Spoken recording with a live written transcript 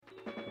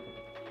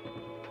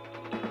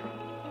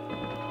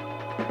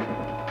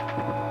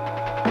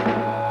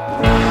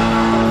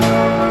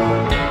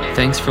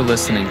Thanks for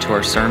listening to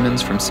our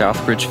sermons from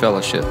Southbridge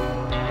Fellowship.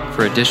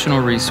 For additional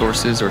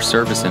resources or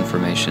service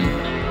information,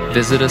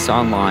 visit us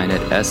online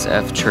at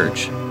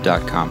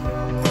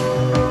sfchurch.com.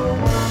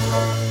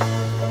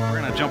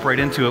 Jump right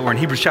into it. We're in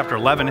Hebrews chapter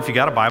 11. If you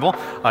got a Bible,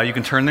 you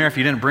can turn there. If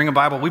you didn't bring a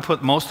Bible, we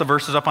put most of the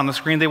verses up on the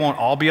screen. They won't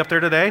all be up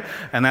there today,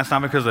 and that's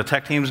not because the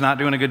tech team's not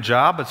doing a good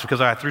job. It's because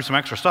I threw some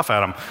extra stuff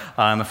at them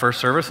in the first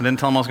service and didn't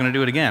tell them I was going to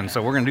do it again.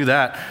 So we're going to do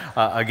that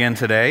again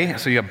today.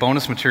 So you have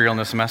bonus material in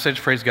this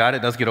message. Praise God,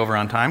 it does get over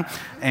on time,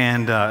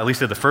 and at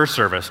least at the first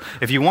service.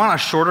 If you want a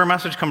shorter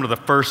message, come to the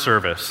first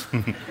service.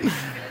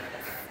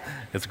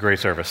 It's a great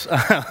service.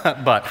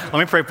 But let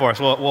me pray for us.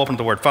 We'll open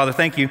the Word. Father,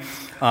 thank you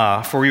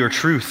for your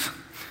truth.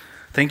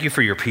 Thank you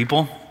for your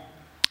people.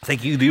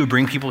 Thank you that you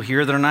bring people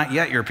here that are not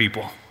yet your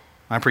people.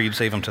 I pray you'd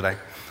save them today.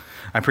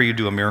 I pray you'd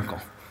do a miracle.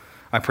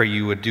 I pray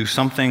you would do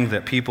something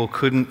that people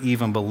couldn't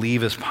even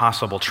believe is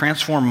possible.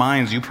 Transform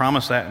minds. You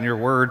promised that in your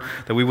word,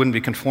 that we wouldn't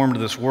be conformed to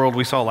this world.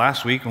 We saw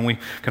last week when we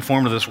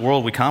conform to this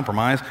world, we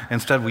compromise.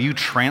 Instead, will you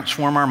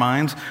transform our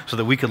minds so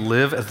that we could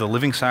live as the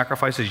living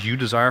sacrifices you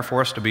desire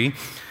for us to be?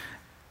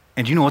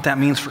 And you know what that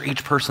means for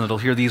each person that'll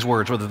hear these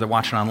words, whether they're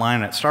watching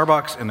online at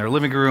Starbucks, in their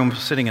living room,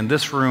 sitting in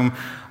this room,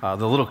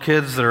 the little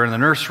kids that are in the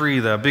nursery,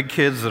 the big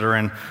kids that are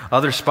in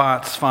other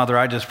spots. Father,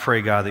 I just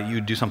pray, God, that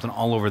you'd do something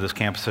all over this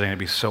campus today and it'd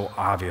be so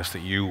obvious that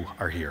you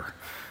are here.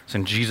 It's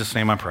in Jesus'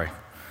 name I pray.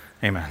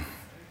 Amen.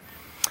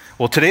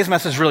 Well, today's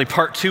message is really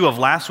part 2 of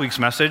last week's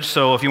message,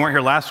 so if you weren't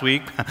here last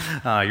week,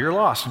 you're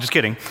lost. Just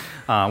kidding.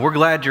 We're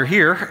glad you're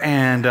here,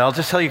 and I'll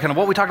just tell you kind of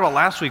what we talked about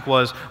last week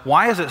was,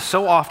 why is it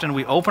so often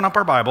we open up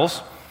our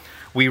Bibles,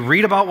 we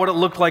read about what it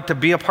looked like to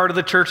be a part of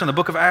the church in the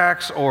book of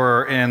Acts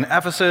or in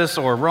Ephesus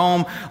or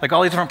Rome, like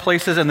all these different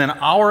places, and then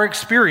our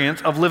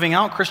experience of living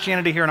out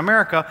Christianity here in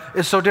America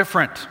is so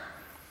different.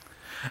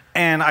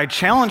 And I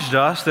challenged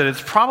us that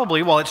it's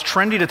probably, while it's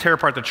trendy to tear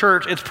apart the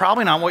church, it's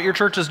probably not what your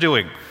church is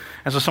doing.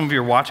 And so some of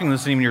you are watching,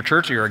 this isn't even your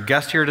church, or you're a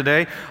guest here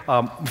today.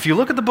 If you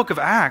look at the book of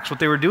Acts, what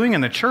they were doing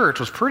in the church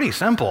was pretty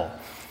simple.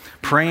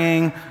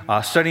 Praying,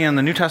 studying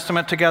the New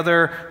Testament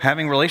together,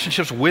 having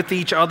relationships with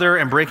each other,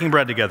 and breaking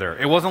bread together.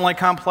 It wasn't like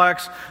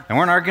complex. They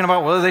weren't arguing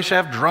about whether they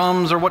should have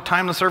drums or what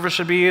time the service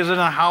should be. Is it in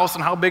a house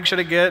and how big should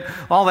it get?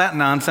 All that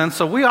nonsense.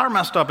 So we are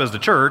messed up as the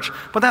church,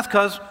 but that's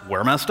because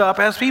we're messed up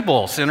as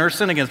people. Sinners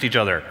sin against each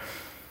other.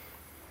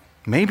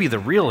 Maybe the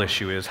real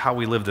issue is how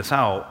we live this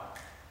out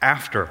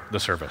after the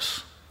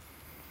service.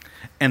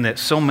 And that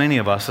so many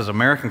of us as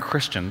American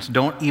Christians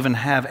don't even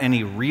have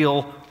any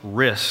real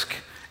risk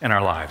in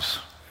our lives.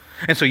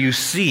 And so you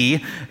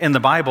see in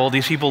the Bible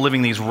these people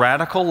living these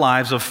radical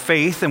lives of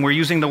faith, and we're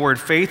using the word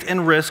faith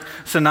and risk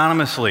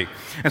synonymously.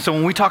 And so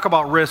when we talk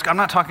about risk, I'm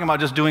not talking about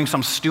just doing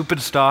some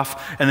stupid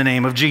stuff in the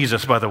name of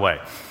Jesus, by the way.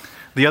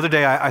 The other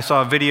day I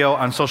saw a video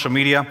on social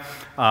media.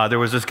 There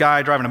was this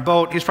guy driving a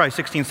boat. He's probably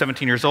 16,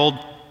 17 years old.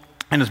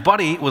 And his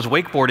buddy was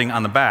wakeboarding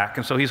on the back,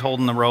 and so he's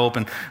holding the rope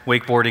and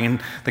wakeboarding,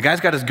 and the guy's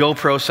got his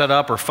GoPro set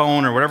up, or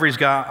phone, or whatever he's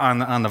got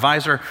on the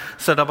visor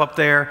set up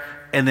there,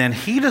 and then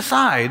he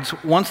decides,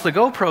 once the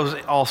GoPro's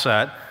all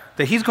set,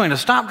 that he's going to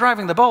stop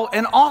driving the boat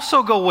and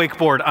also go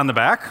wakeboard on the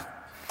back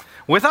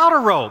without a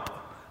rope.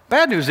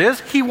 Bad news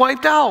is, he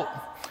wiped out.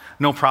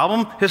 No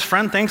problem. His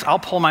friend thinks, I'll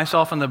pull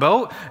myself in the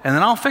boat, and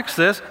then I'll fix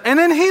this, and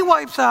then he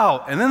wipes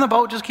out, and then the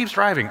boat just keeps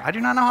driving. I do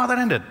not know how that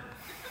ended.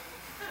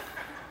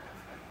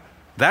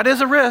 That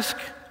is a risk,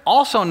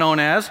 also known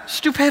as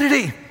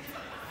stupidity.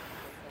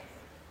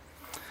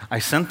 I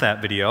sent that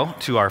video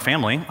to our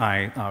family.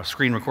 I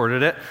screen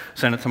recorded it,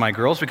 sent it to my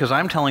girls, because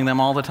I'm telling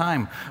them all the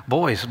time,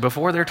 boys,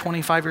 before they're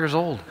 25 years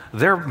old,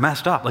 they're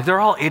messed up. Like,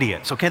 they're all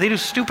idiots, okay? They do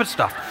stupid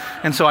stuff.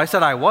 And so I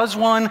said, I was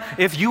one.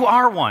 If you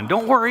are one,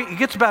 don't worry. It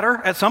gets better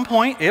at some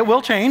point. It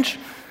will change.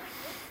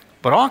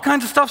 But all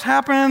kinds of stuff's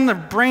happening. Their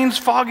brain's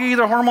foggy.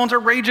 Their hormones are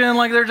raging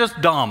like they're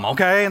just dumb,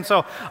 okay? And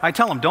so I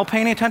tell them, don't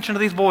pay any attention to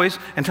these boys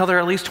until they're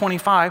at least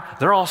 25.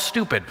 They're all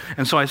stupid.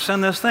 And so I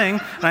send this thing,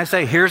 and I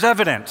say, here's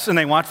evidence. And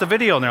they watch the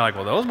video, and they're like,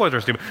 well, those boys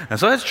are stupid. And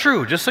so that's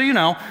true. Just so you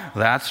know,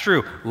 that's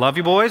true. Love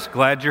you, boys.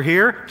 Glad you're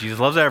here. Jesus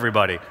loves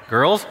everybody.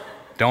 Girls,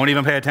 don't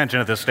even pay attention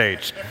at this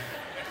stage.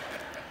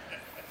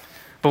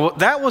 But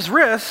that was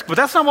risk, but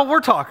that's not what we're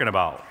talking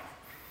about.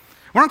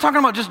 We're not talking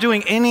about just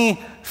doing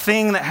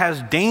anything that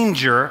has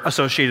danger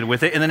associated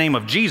with it in the name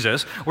of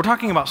Jesus. We're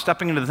talking about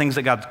stepping into the things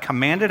that God's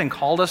commanded and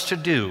called us to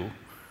do,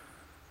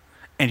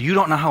 and you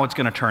don't know how it's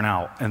going to turn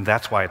out, and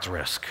that's why it's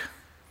risk.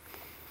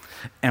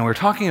 And we're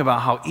talking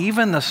about how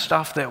even the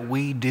stuff that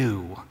we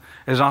do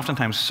is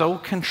oftentimes so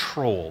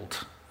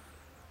controlled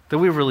that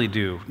we really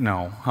do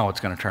know how it's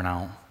going to turn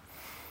out.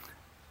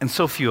 And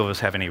so few of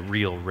us have any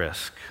real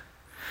risk.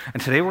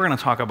 And today we're going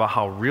to talk about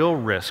how real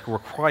risk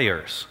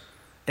requires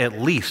at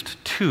least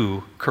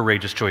 2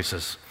 courageous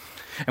choices.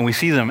 And we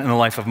see them in the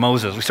life of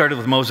Moses. We started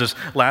with Moses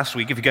last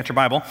week. If you got your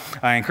Bible,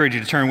 I encourage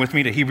you to turn with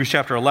me to Hebrews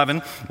chapter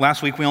 11.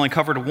 Last week, we only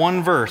covered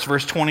one verse,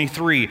 verse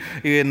 23.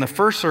 In the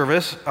first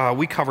service,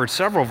 we covered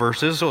several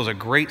verses, so it was a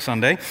great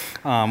Sunday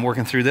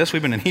working through this.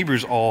 We've been in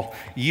Hebrews all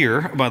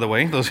year, by the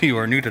way, those of you who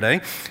are new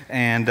today.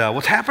 And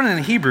what's happening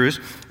in Hebrews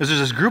is there's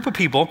this group of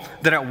people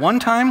that at one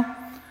time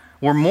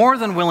were more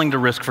than willing to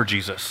risk for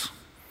Jesus.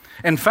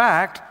 In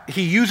fact,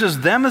 he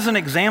uses them as an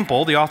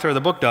example, the author of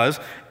the book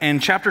does, in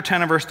chapter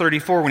 10 and verse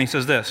 34 when he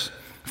says this,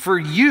 "For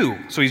you,"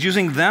 so he's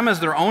using them as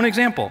their own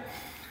example,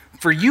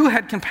 "for you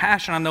had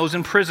compassion on those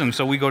in prison."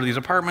 So we go to these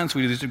apartments,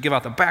 we give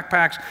out the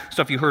backpacks,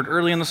 stuff you heard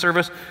early in the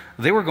service.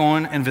 They were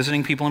going and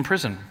visiting people in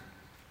prison.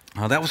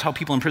 That was how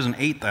people in prison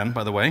ate then,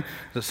 by the way,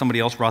 that somebody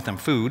else brought them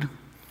food.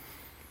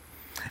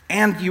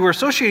 And you were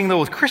associating, though,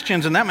 with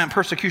Christians, and that meant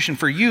persecution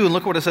for you. And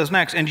look what it says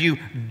next. "And you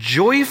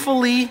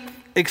joyfully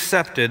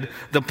accepted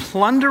the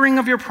plundering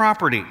of your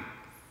property."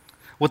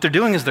 What they're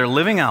doing is they're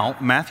living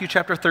out Matthew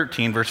chapter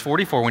 13, verse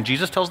 44. When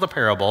Jesus tells the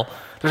parable,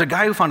 there's a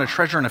guy who found a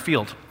treasure in a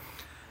field.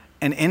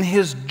 And in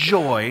his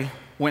joy,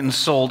 went and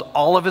sold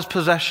all of his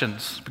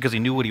possessions because he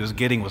knew what he was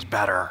getting was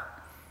better.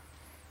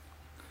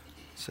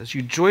 It says,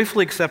 "You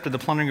joyfully accepted the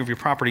plundering of your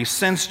property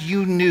since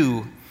you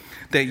knew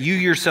that you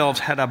yourselves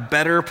had a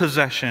better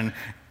possession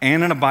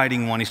and an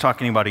abiding one." He's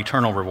talking about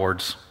eternal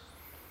rewards.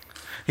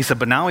 He said,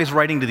 but now he's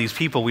writing to these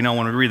people, we know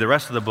when we read the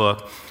rest of the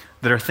book,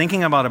 that are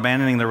thinking about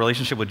abandoning their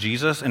relationship with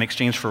Jesus in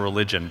exchange for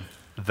religion.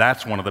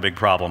 That's one of the big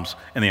problems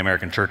in the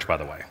American church, by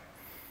the way.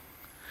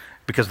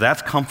 Because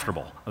that's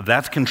comfortable,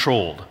 that's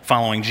controlled.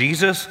 Following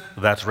Jesus,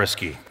 that's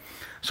risky.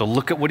 So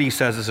look at what he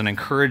says as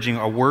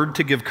a word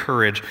to give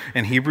courage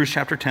in Hebrews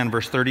chapter 10,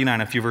 verse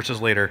 39, a few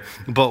verses later.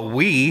 "But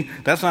we,"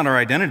 that's not our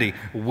identity,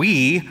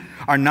 "we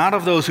are not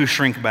of those who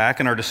shrink back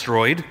and are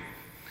destroyed,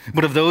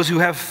 but of those who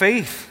have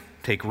faith,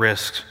 take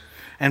risks,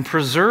 and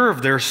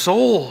preserve their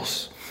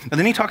souls." And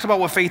then he talks about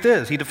what faith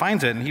is. He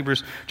defines it in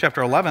Hebrews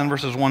chapter 11,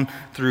 verses 1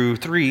 through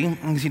 3.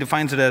 He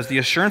defines it as the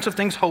assurance of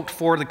things hoped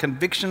for, the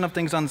conviction of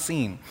things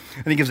unseen.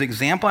 And he gives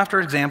example after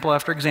example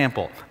after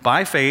example.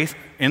 By faith,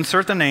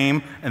 insert the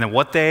name, and then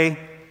what they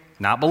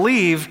not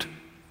believed,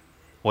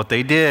 what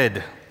they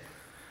did.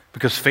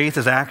 Because faith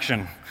is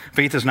action.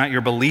 Faith is not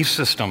your belief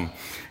system.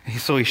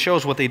 So he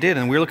shows what they did.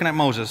 And we're looking at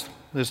Moses.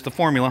 This is the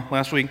formula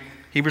last week.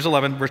 Hebrews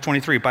 11, verse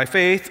 23. By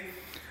faith,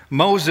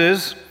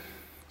 Moses,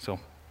 so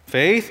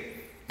faith,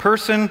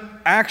 person,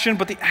 action,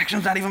 but the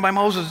action's not even by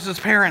Moses, it's his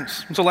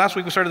parents. And so last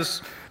week we started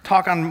this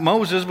talk on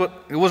Moses,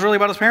 but it was really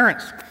about his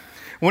parents.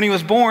 When he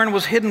was born,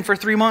 was hidden for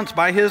 3 months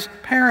by his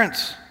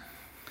parents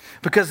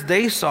because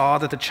they saw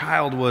that the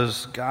child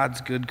was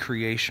God's good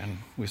creation,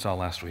 we saw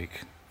last week.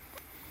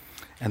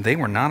 And they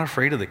were not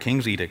afraid of the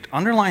king's edict.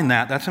 Underline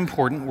that, that's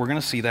important. We're going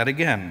to see that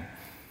again.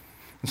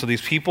 And so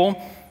these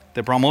people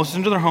that brought Moses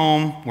into their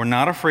home were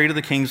not afraid of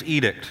the king's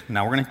edict.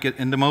 Now we're going to get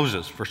into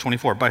Moses. Verse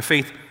 24. By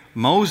faith,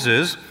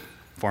 Moses,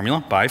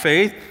 formula, by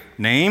faith,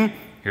 name,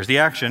 here's the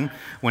action.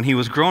 When he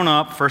was grown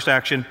up, first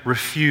action,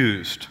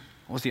 refused.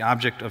 What was the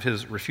object of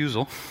his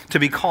refusal? To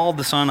be called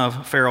the son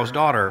of Pharaoh's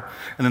daughter.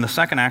 And then the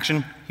second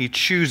action, he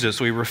chooses.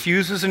 So he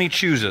refuses and he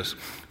chooses.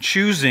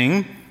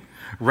 Choosing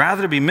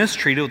rather to be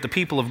mistreated with the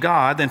people of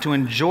God than to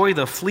enjoy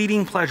the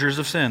fleeting pleasures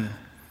of sin.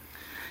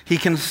 He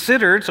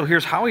considered, so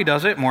here's how he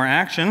does it, more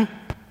action.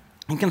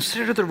 And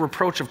consider the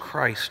reproach of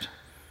Christ,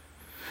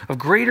 of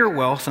greater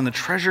wealth than the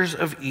treasures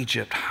of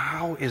Egypt.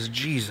 How is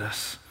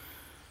Jesus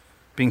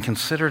being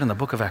considered in the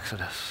book of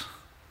Exodus?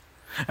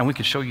 And we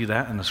could show you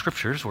that in the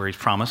scriptures where he's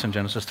promised in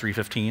Genesis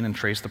 3:15 and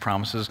trace the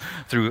promises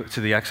through to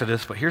the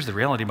Exodus. But here's the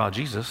reality about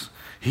Jesus.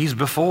 He's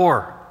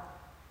before.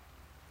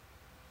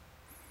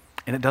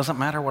 And it doesn't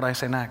matter what I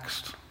say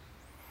next.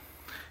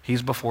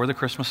 He's before the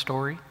Christmas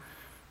story.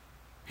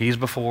 He's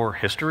before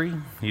history.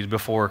 He's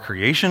before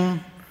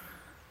creation.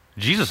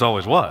 Jesus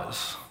always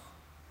was.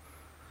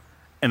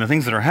 And the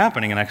things that are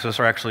happening in Exodus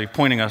are actually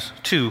pointing us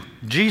to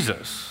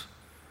Jesus.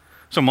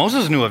 So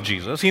Moses knew of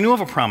Jesus. He knew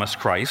of a promised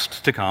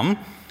Christ to come.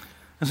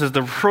 It says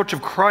the reproach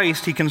of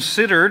Christ he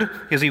considered,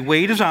 as he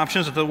weighed his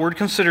options. That the word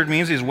considered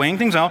means he's weighing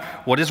things out.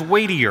 What is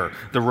weightier?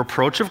 The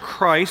reproach of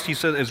Christ, he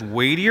said, is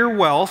weightier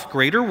wealth,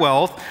 greater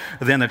wealth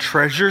than the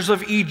treasures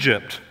of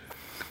Egypt.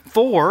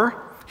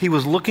 For he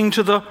was looking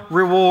to the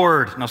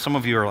reward. Now some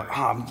of you are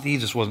like,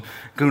 Jesus wasn't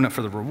good enough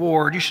for the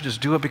reward. You should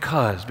just do it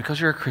because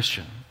you're a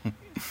Christian.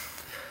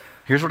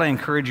 Here's what I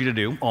encourage you to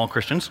do, all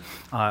Christians.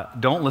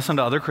 Don't listen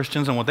to other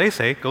Christians and what they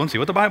say. Go and see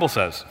what the Bible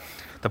says.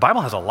 The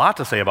Bible has a lot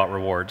to say about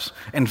rewards.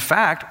 In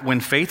fact, when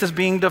faith is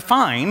being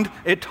defined,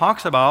 it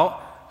talks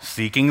about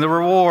seeking the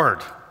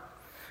reward.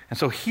 And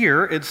so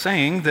here it's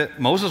saying that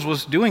Moses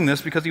was doing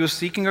this because he was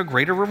seeking a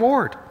greater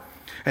reward.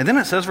 And then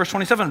it says, verse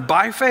 27,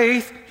 by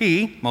faith,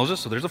 he, Moses,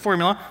 so there's the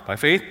formula, by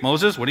faith,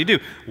 Moses, what did he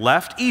do?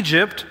 Left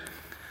Egypt,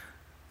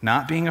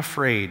 not being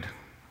afraid.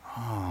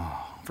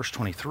 Verse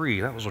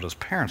 23, that was what his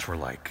parents were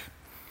like.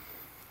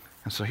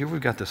 And so here we've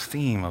got this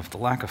theme of the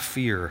lack of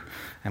fear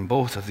in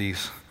both of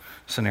these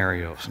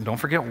scenarios. And don't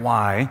forget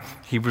why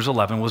Hebrews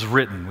 11 was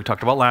written. We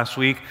talked about last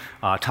week,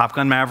 Top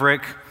Gun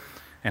Maverick.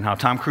 and how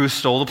Tom Cruise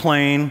stole the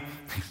plane,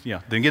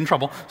 didn't get in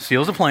trouble,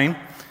 steals the plane,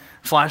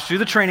 flashed through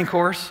the training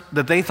course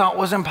that they thought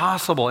was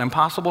impossible.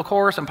 Impossible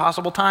course,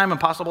 impossible time,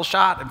 impossible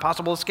shot,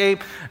 impossible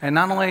escape. And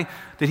not only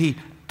did he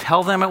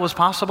tell them it was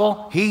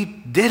possible, he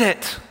did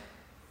it.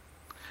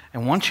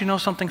 And once you know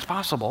something's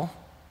possible,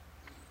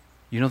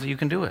 you know that you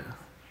can do it.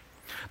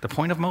 The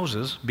point of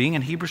Moses being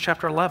in Hebrews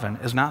chapter 11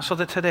 is not so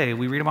that today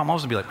we read about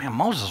Moses and be like, man,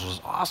 Moses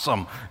was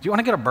awesome. Do you want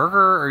to get a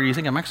burger, or are you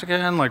thinking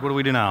Mexican? Like, what do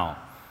we do now?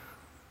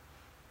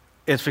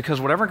 It's because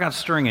whatever God's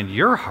stirring in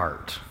your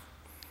heart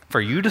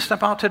for you to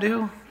step out to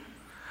do,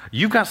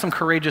 you've got some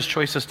courageous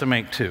choices to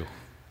make too.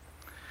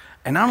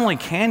 And not only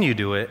can you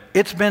do it,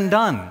 it's been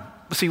done.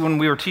 See, when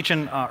we were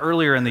teaching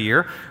earlier in the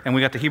year, and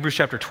we got to Hebrews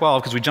chapter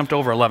 12, because we jumped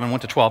over 11,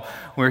 went to 12,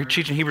 we were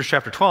teaching Hebrews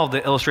chapter 12,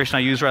 the illustration I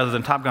used rather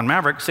than Top Gun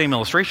Maverick, same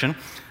illustration,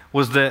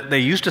 was that they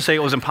used to say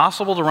it was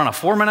impossible to run a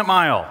 4-minute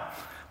mile.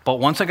 But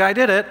once a guy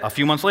did it, a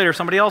few months later,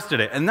 somebody else did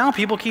it. And now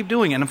people keep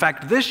doing it. And in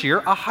fact, this year,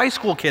 a high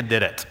school kid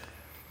did it.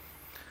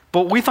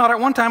 But we thought at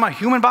one time a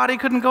human body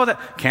couldn't go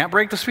that. Can't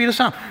break the speed of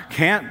sound.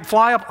 Can't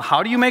fly up.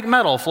 How do you make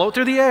metal float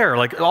through the air?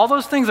 Like all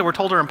those things that we're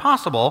told are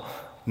impossible,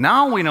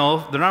 now we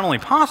know they're not only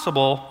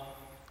possible,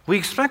 we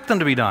expect them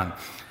to be done.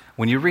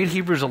 When you read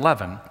Hebrews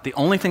 11, the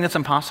only thing that's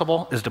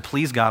impossible is to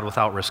please God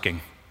without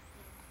risking.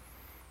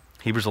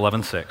 Hebrews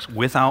 11:6,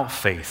 without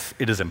faith,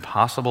 it is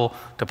impossible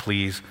to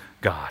please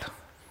God.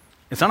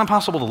 It's not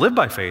impossible to live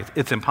by faith,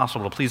 it's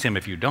impossible to please Him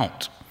if you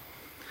don't.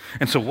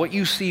 And so what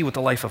you see with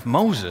the life of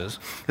Moses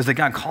is that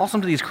God calls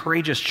him to these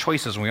courageous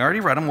choices. And we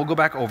already read them, we'll go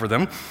back over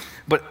them.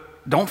 But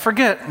don't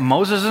forget,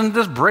 Moses isn't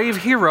this brave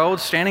hero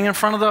standing in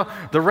front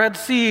of the Red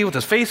Sea with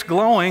his face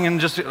glowing and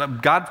just,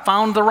 God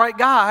found the right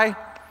guy.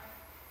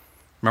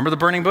 Remember the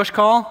burning bush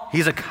call?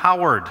 He's a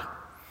coward.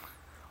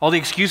 All the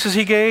excuses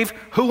he gave,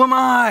 who am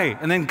I?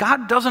 And then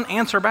God doesn't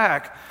answer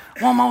back,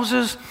 well,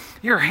 Moses,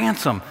 you're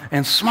handsome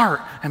and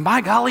smart, and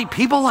by golly,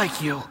 people like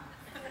you.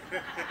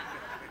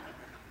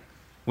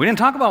 We didn't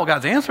talk about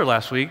God's answer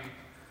last week.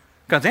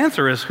 God's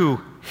answer is who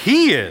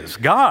He is,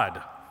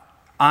 God.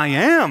 I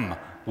am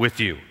with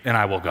you, and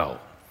I will go.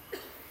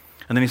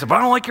 And then he said, but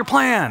I don't like your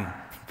plan.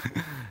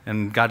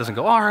 And God doesn't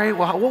go, all right,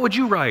 well, what would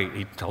you write?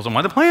 He tells him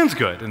why the plan's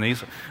good. And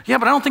he's, yeah,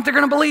 but I don't think they're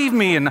going to believe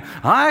me, and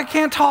I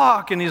can't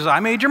talk. And he's,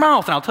 I made your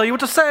mouth, and I'll tell you what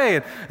to say.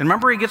 And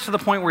remember, he gets to the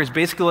point where he's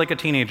basically like a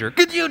teenager.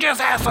 Could you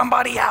just ask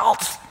somebody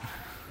else?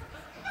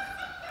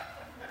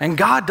 And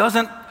God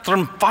doesn't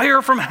throw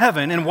fire from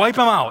heaven and wipe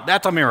him out.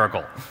 That's a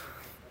miracle.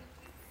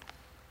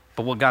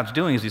 But what God's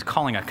doing is He's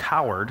calling a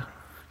coward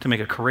to make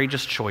a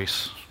courageous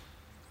choice.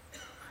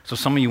 So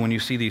some of you, when you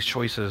see these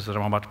choices that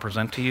I'm about to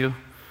present to you,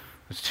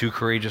 it's 2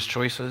 courageous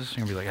choices.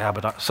 You're going to be like, yeah,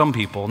 but some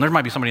people, and there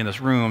might be somebody in this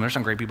room, there's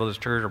some great people in this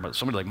church, or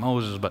somebody like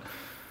Moses, but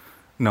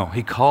no,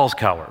 He calls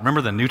coward.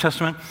 Remember the New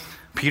Testament?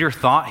 Peter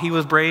thought he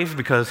was brave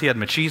because he had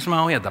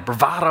machismo, he had the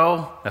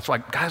bravado. That's why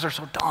guys are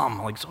so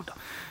dumb, like so dumb.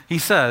 He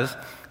says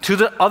to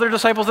the other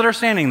disciples that are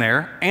standing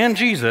there and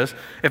Jesus,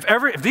 if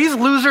these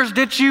losers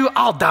ditch you,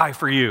 I'll die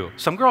for you.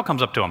 Some girl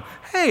comes up to him,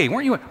 hey,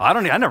 weren't you?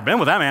 I've never been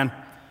with that man.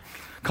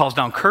 Calls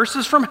down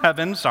curses from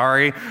heaven.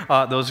 Sorry,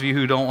 those of you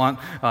who don't want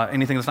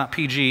anything that's not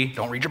PG,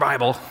 don't read your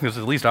Bible, because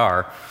at least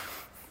are.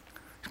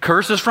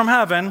 Curses from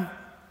heaven.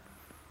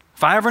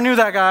 If I ever knew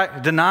that guy,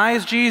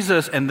 denies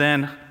Jesus, and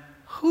then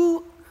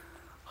who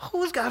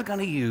is God going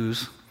to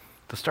use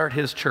to start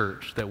His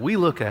church that we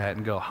look at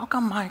and go, how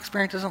come my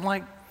experience isn't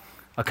like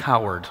a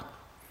coward?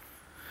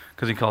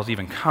 Because He calls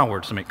even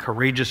cowards to make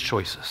courageous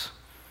choices.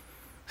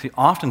 See,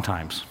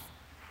 oftentimes,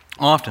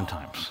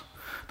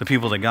 the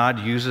people that God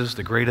uses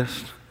the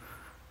greatest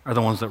are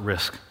the ones that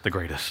risk the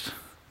greatest.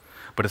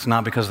 But it's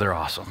not because they're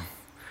awesome.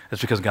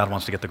 It's because God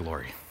wants to get the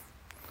glory.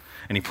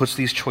 And He puts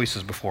these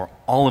choices before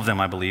all of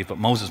them, I believe, but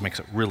Moses makes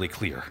it really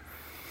clear.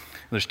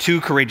 There's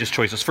 2 courageous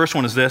choices. First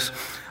one is this,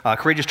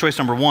 courageous choice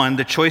number 1,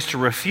 the choice to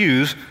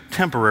refuse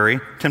temporary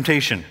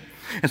temptation.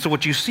 And so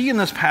what you see in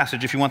this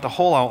passage, if you want the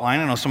whole outline,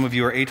 I know some of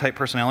you are A-type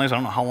personalities, I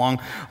don't know how long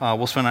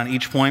we'll spend on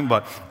each point,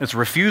 but it's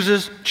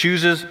refuses,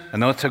 chooses,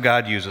 and that's how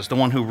God uses. The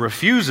one who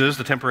refuses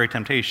the temporary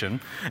temptation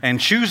and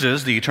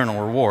chooses the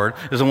eternal reward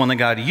is the one that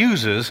God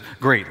uses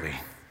greatly.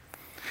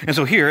 And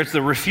so here, it's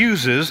the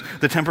refuses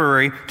the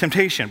temporary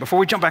temptation. Before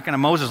we jump back into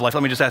Moses' life,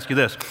 let me just ask you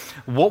this.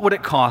 What would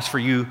it cost for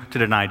you to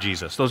deny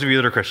Jesus? Those of you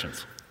that are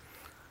Christians.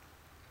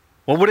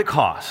 What would it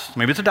cost?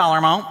 Maybe it's a dollar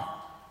amount.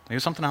 Maybe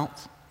it's something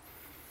else.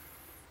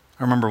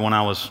 I remember when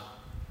I was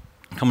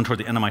coming toward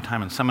the end of my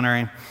time in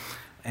seminary,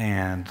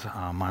 and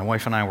my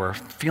wife and I were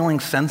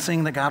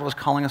sensing that God was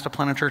calling us to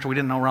plant a church. We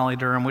didn't know Raleigh,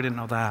 Durham. We didn't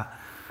know that.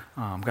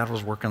 God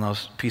was working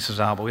those pieces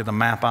out, but we had the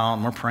map out,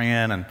 and we're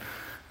praying, and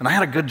I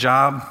had a good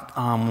job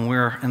when we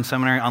were in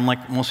seminary.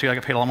 Unlike most of you, I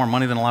got paid a lot more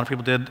money than a lot of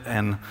people did.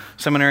 And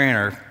seminary and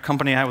our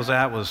company I was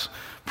at was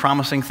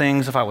promising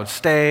things if I would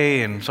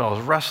stay. And so I was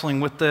wrestling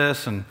with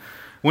this and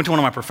went to one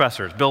of my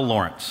professors, Bill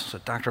Lawrence. I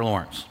said, Dr.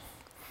 Lawrence,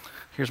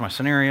 here's my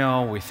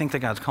scenario. We think that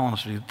God's calling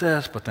us to do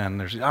this, but then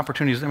there's the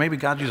opportunities. Maybe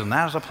God's using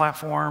that as a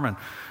platform. And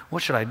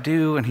what should I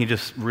do? And he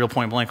just, real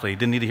point blankly, he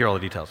didn't need to hear all the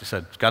details. He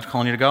said, God's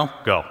calling you to go?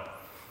 Go.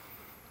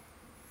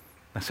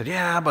 I said,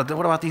 yeah, but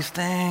what about these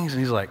things? And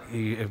he's like,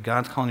 if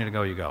God's calling you to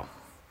go, you go.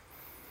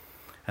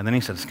 And then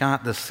he said,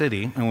 Scott, this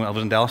city, and I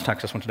was in Dallas,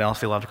 Texas, went to Dallas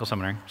Theological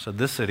Seminary, said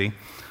this city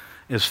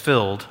is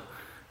filled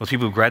with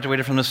people who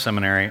graduated from this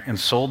seminary and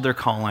sold their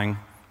calling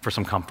for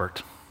some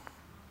comfort.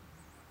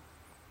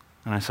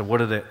 And I said, what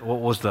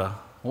was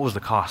the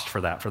cost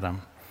for that for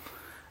them?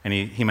 And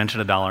he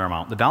mentioned a dollar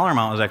amount. The dollar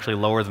amount was actually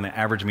lower than the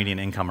average median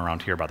income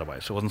around here, by the way,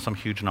 so it wasn't some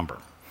huge number.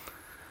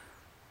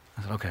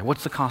 I said, okay,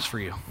 what's the cost for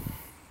you?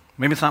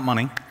 Maybe it's not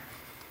money.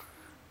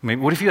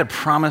 Maybe, what if you had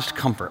promised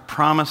comfort,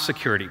 promised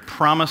security,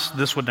 promised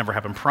this would never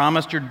happen,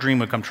 promised your dream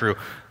would come true?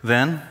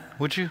 Then,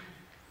 would you?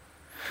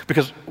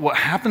 Because what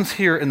happens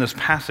here in this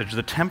passage,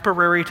 the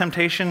temporary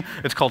temptation,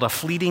 it's called a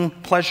fleeting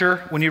pleasure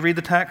when you read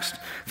the text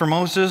for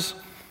Moses,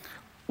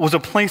 was a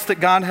place that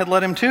God had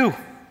led him to.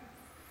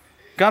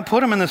 God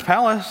put him in this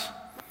palace.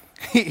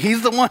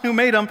 He's the one who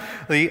made him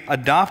the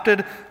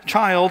adopted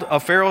child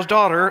of Pharaoh's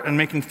daughter and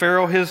making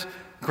Pharaoh his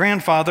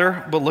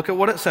grandfather. But look at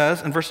what it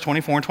says in verse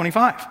 24 and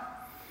 25.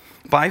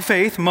 By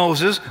faith,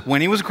 Moses,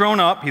 when he was grown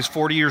up, he's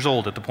 40 years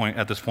old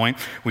at this point.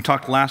 We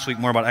talked last week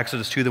more about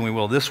Exodus 2 than we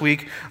will this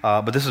week,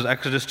 but this is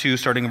Exodus 2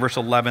 starting in verse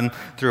 11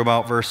 through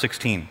about verse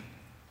 16.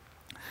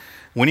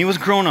 When he was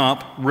grown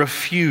up,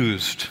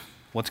 refused.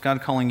 What's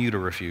God calling you to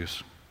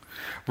refuse?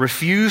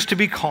 Refused to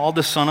be called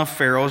the son of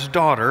Pharaoh's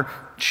daughter,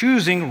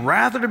 choosing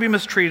rather to be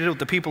mistreated with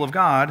the people of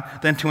God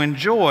than to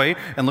enjoy,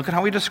 and look at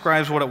how he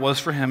describes what it was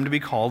for him to be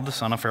called the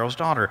son of Pharaoh's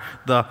daughter,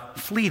 the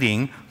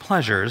fleeting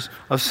pleasures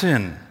of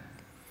sin.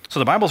 So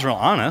the Bible's real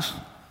honest.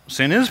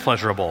 Sin is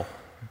pleasurable,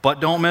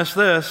 but don't miss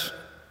this.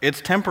 It's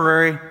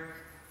temporary.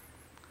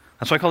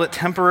 That's why I call it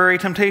temporary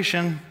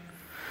temptation.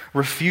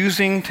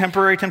 Refusing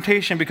temporary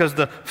temptation because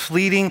the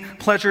fleeting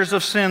pleasures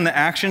of sin, the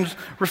actions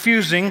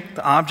refusing,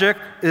 the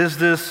object is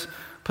this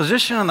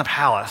position in the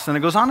palace. And it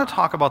goes on to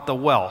talk about the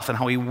wealth and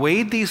how he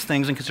weighed these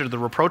things and considered the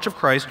reproach of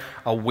Christ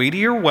a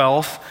weightier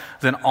wealth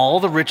than all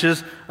the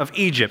riches of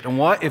Egypt. And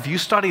what, if you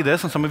study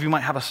this, and some of you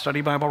might have a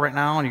study Bible right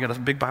now, and you got a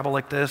big Bible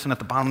like this, and at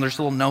the bottom there's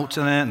little notes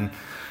in it,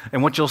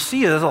 and what you'll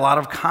see is a lot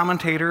of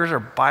commentators or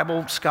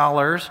Bible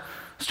scholars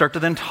start to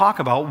then talk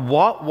about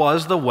what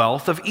was the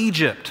wealth of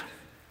Egypt.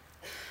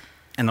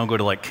 And they'll go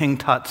to like King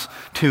Tut's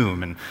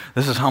tomb, and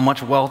this is how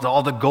much wealth,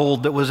 all the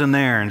gold that was in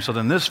there, and so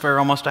then this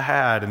Pharaoh must have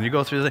had, and you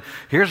go through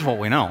here's what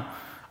we know.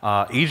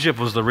 Egypt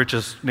was the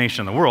richest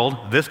nation in the world.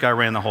 This guy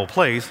ran the whole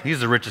place.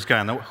 He's the richest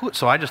guy in the world.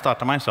 So I just thought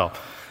to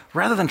myself,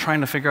 rather than trying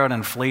to figure out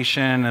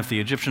inflation, if the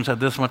Egyptians had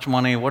this much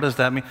money, what does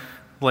that mean?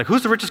 Like,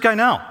 who's the richest guy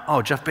now?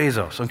 Oh, Jeff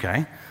Bezos,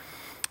 okay.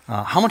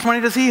 How much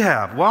money does he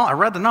have? Well, I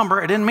read the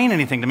number. It didn't mean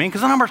anything to me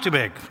because the number's too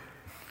big.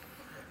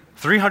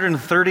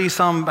 330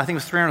 some, I think it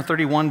was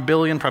 331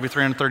 billion, probably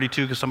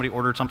 332 because somebody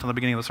ordered something at the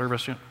beginning of the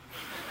service. If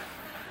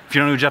you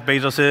don't know who Jeff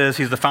Bezos is,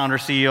 he's the founder,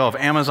 CEO of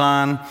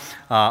Amazon,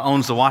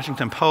 owns the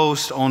Washington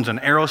Post, owns an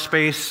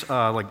aerospace,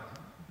 like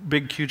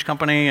big, huge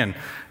company, and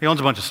he owns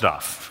a bunch of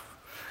stuff.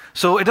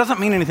 So it doesn't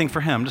mean anything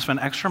for him to spend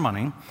extra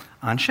money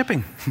on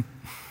shipping.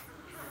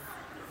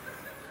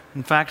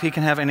 In fact, he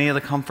can have any of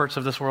the comforts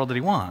of this world that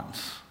he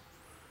wants.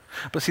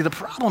 But see, the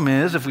problem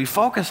is, if we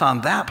focus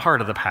on that part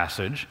of the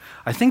passage,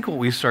 I think what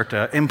we start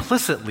to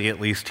implicitly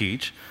at least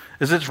teach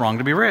is it's wrong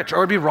to be rich, or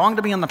it'd be wrong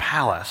to be in the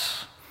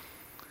palace.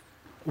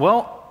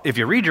 Well, if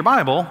you read your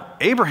Bible,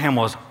 Abraham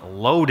was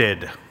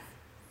loaded.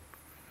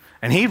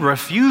 And he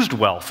refused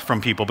wealth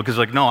from people because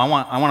like, no, I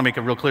want to make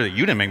it real clear that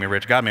you didn't make me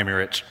rich, God made me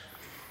rich.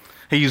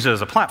 He used it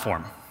as a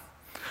platform.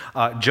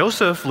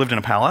 Joseph lived in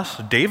a palace.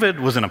 David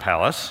was in a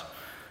palace.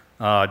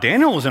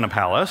 Daniel was in a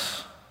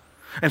palace.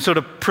 And so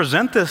to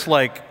present this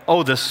like,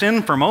 oh, the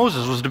sin for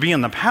Moses was to be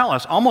in the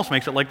palace almost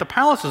makes it like the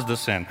palace is the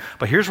sin.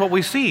 But here's what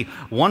we see.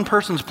 One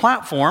person's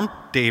platform,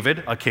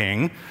 David, a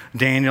king,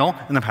 Daniel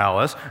in the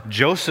palace,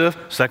 Joseph,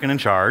 second in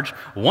charge.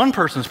 One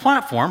person's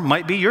platform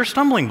might be your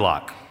stumbling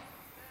block.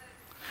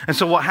 And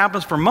so what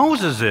happens for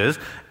Moses is,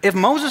 if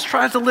Moses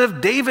tries to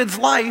live David's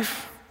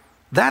life,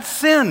 that's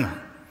sin.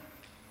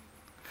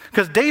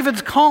 Because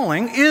David's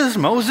calling is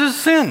Moses'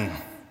 sin.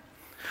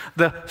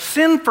 The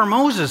sin for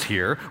Moses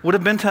here would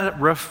have been to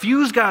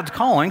refuse God's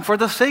calling for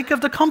the sake of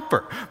the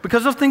comfort,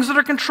 because of things that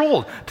are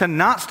controlled, to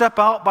not step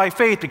out by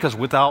faith, because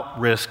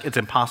without risk, it's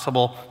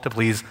impossible to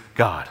please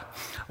God.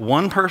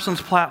 One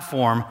person's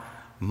platform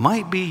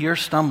might be your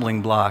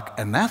stumbling block,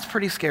 and that's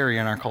pretty scary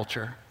in our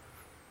culture,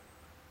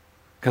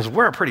 because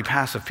we're a pretty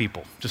passive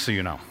people, just so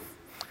you know.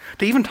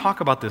 To even talk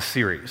about this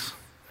series,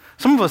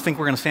 some of us think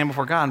we're going to stand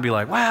before God and be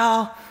like,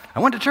 well, I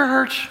went to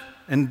church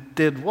and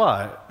did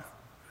what?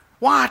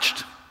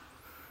 Watched.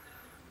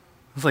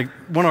 It's like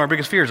one of our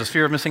biggest fears is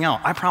fear of missing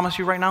out. I promise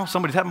you right now,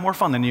 somebody's having more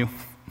fun than you.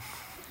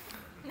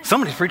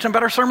 Somebody's preaching a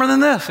better sermon than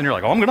this. And you're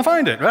like, oh, I'm going to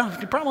find it. Well,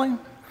 probably.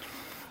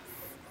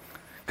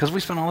 Because we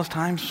spend all this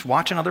time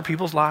watching other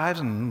people's lives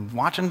and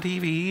watching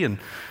TV and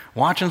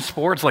watching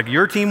sports. Like,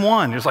 your team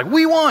won. It's like,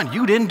 we won.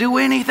 You didn't do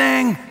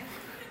anything.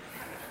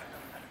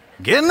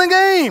 Get in the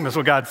game, is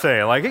what God's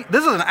saying. Like,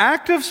 this is an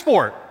active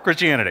sport,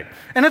 Christianity.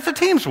 And it's a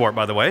team sport,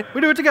 by the way.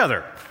 We do it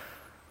together.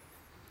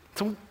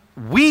 So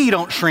we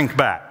don't shrink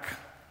back.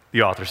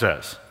 The author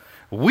says.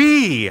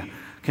 We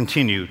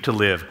continue to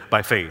live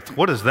by faith.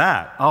 What is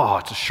that? Oh,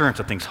 it's assurance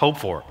of things hoped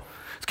for.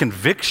 It's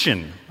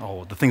conviction,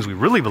 the things we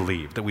really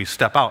believe that we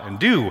step out and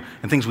do,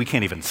 and things we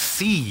can't even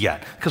see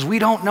yet because we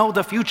don't know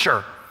the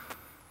future.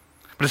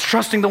 But it's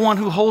trusting the one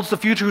who holds the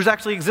future, who's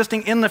actually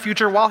existing in the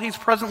future while he's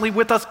presently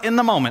with us in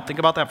the moment. Think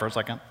about that for a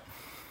second.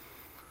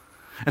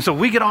 And so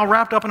we get all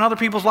wrapped up in other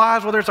people's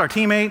lives, whether it's our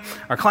teammate,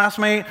 our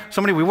classmate,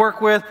 somebody we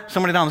work with,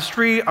 somebody down the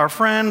street, our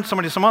friend,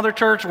 somebody some other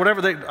church,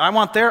 whatever. I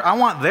want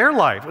their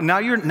life. Now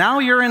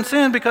you're in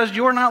sin because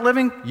you're not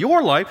living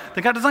your life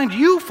that God designed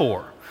you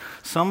for.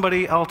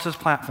 Somebody else's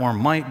platform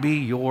might be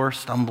your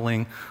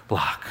stumbling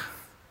block.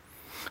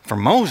 For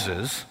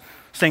Moses,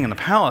 staying in the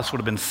palace would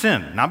have been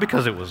sin, not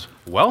because it was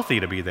wealthy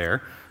to be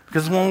there,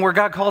 because it's one where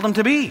God called him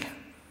to be.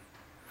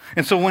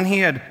 And so when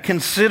he had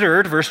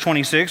considered, verse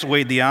 26,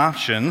 weighed the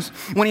options,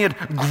 when he had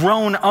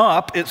grown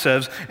up, it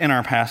says in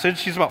our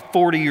passage, he's about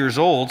 40 years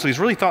old, so he's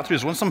really thought through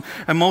this. It wasn't some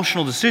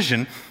emotional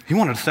decision. He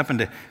wanted to step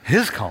into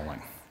his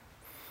calling.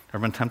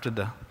 Ever been tempted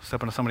to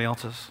step into somebody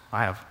else's?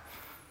 I have.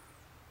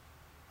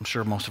 I'm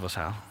sure most of us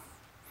have.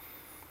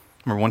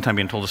 I remember one time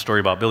being told a story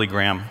about Billy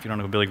Graham. If you don't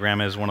know who Billy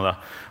Graham is, one of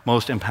the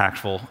most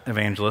impactful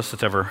evangelists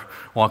that's ever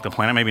walked the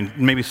planet,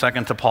 maybe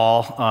second to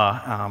Paul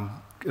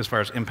as far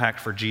as impact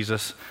for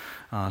Jesus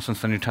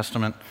since the New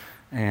Testament.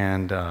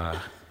 And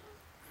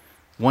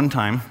one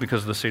time,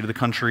 because of the state of the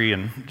country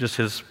and just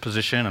his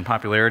position and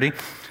popularity,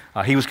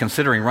 he was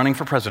considering running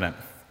for president.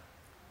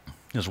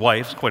 His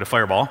wife, quite a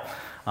fireball,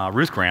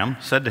 Ruth Graham,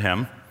 said to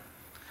him,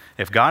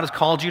 "If God has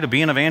called you to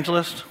be an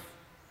evangelist,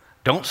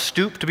 don't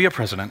stoop to be a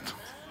president."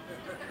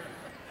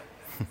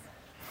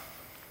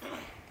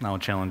 I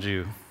would challenge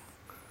you.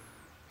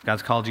 If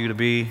God's called you to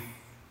be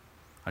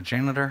a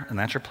janitor and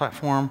that's your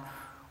platform,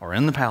 or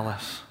in the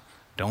palace,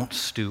 don't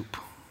stoop.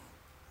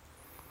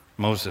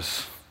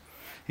 Moses,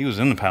 he was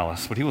in the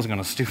palace, but he wasn't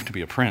going to stoop to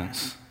be a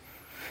prince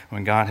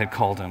when God had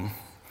called him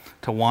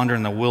to wander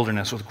in the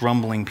wilderness with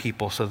grumbling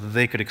people so that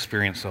they could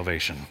experience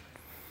salvation.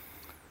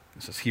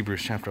 This is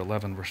Hebrews chapter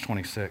 11, verse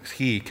 26.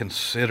 He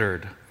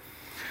considered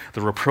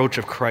the reproach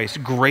of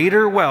Christ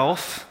greater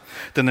wealth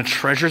than the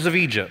treasures of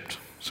Egypt.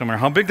 So no matter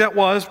how big that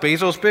was,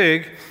 Bezos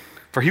big,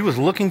 for he was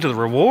looking to the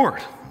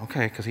reward.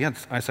 Okay, because he had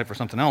eyesight for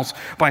something else.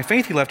 By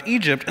faith he left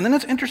Egypt, and then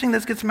it's interesting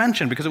this gets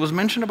mentioned because it was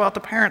mentioned about the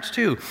parents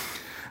too.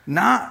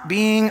 Not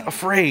being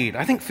afraid.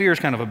 I think fear is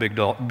kind of a big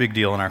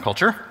deal in our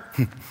culture.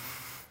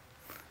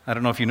 I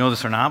don't know if you know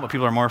this or not, but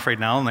people are more afraid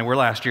now than they were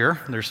last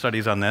year. There's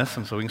studies on this,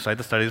 and so we can cite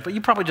the studies, but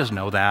you probably just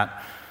know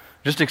that.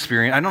 Just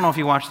experience. I don't know if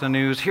you watch the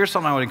news. Here's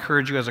something I would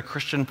encourage you as a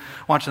Christian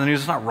watching the news.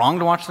 It's not wrong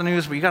to watch the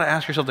news, but you got to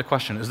ask yourself the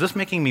question, is this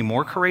making me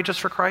more courageous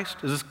for Christ?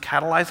 Is this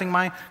catalyzing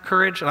my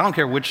courage? And I don't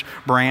care which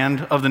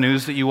brand of the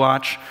news that you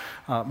watch,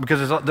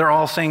 because they're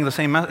all saying the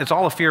same message. It's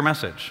all a fear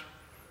message.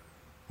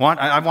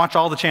 I watch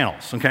all the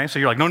channels, okay? So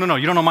you're like, no,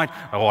 you don't know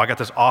I got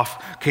this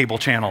off-cable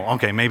channel.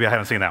 Okay, maybe I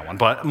haven't seen that one.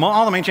 But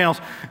all the main channels,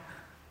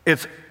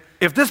 it's,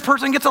 if this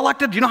person gets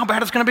elected, do you know how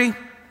bad it's going to be?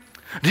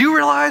 Do you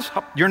realize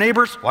your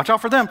neighbors, watch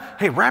out for them.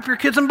 Hey, wrap your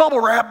kids in bubble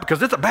wrap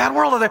because it's a bad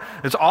world out there.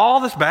 It's all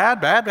this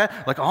bad,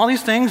 like all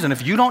these things. And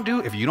if you don't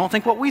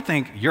think what we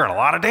think, you're in a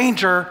lot of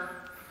danger,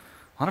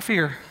 a lot of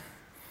fear.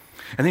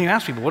 And then you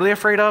ask people, what are they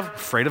afraid of?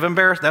 Afraid of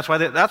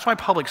embarrassment. That's why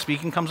public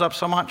speaking comes up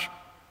so much.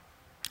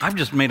 I've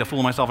just made a fool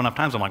of myself enough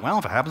times. I'm like, well,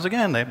 if it happens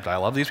again, I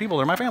love these people.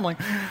 They're my family.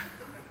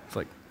 It's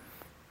like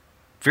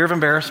fear of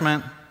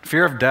embarrassment,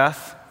 fear of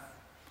death.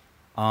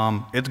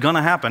 It's going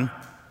to happen,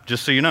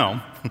 just so you know.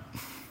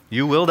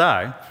 You will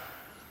die.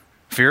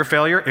 Fear of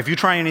failure. If you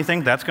try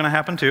anything, that's going to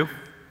happen too.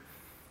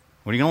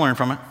 What are you going to learn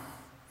from it?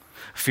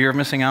 Fear of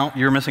missing out.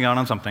 You're missing out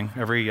on something.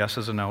 Every yes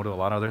is a no to a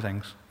lot of other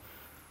things.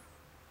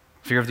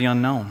 Fear of the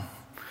unknown.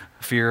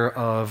 Fear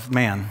of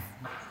man.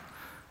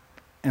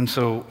 And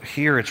so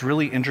here it's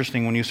really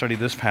interesting when you study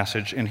this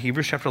passage. In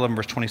Hebrews chapter 11,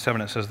 verse 27,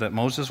 it says that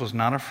Moses was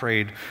not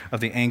afraid of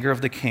the anger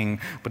of the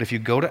king. But if you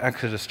go to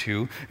Exodus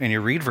 2 and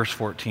you read verse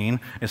 14,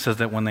 it says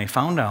that when he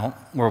found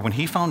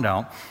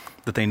out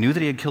that they knew that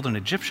he had killed an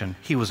Egyptian,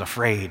 he was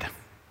afraid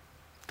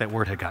that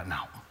word had gotten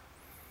out.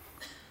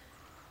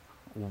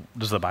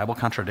 Does the Bible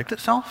contradict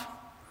itself?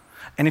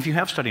 And if you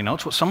have study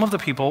notes, what some of the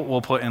people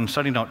will put in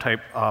study note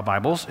type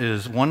Bibles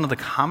is one of the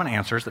common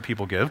answers that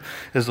people give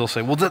is they'll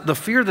say, well, the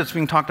fear that's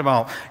being talked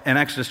about in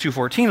Exodus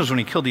 2:14 was when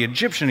he killed the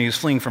Egyptian, he was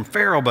fleeing from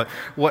Pharaoh, but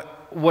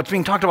what's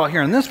being talked about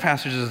here in this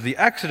passage is the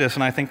Exodus,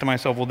 and I think to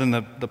myself, well, then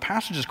the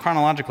passage is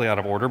chronologically out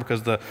of order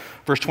because the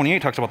verse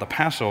 28 talks about the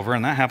Passover,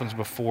 and that happens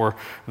before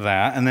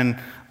that. And then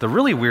the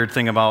really weird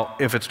thing about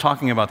if it's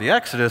talking about the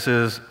Exodus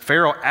is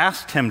Pharaoh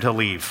asked him to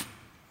leave.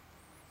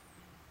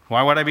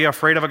 Why would I be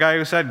afraid of a guy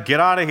who said, get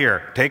out of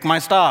here, take my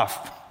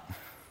stuff?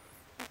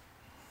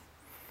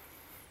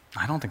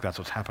 I don't think that's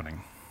what's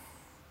happening.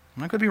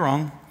 I could be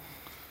wrong.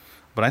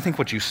 But I think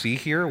what you see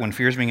here when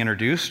fear is being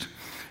introduced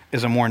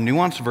is a more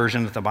nuanced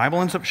version that the Bible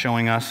ends up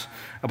showing us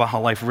about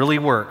how life really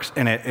works,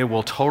 and it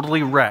will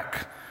totally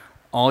wreck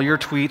all your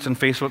tweets and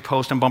Facebook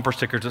posts and bumper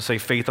stickers that say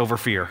faith over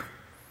fear.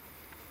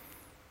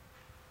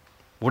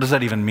 What does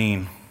that even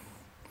mean?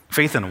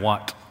 Faith in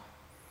what?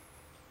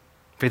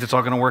 Faith it's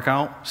all going to work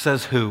out?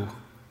 Says who?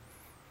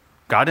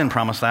 God didn't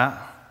promise that.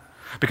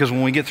 Because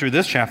when we get through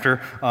this chapter,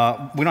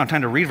 we don't have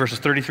time to read verses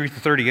 33 to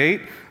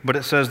 38, but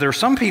it says there are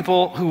some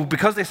people who,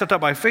 because they stepped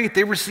out by faith,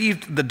 they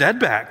received the dead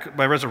back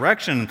by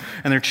resurrection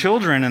and their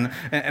children.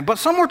 But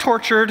some were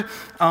tortured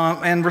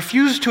and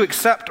refused to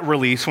accept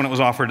release when it was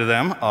offered to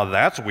them. Oh,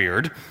 that's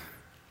weird.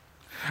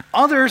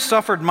 Others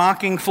suffered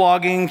mocking,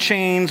 flogging,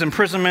 chains,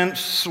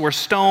 imprisonments, were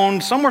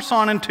stoned. Some were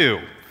sawn in two.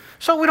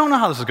 So we don't know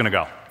how this is going to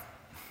go.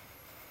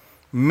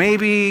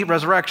 Maybe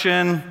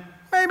resurrection,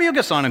 maybe you'll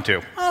get sawn in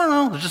two. I don't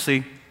know, let's just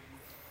see.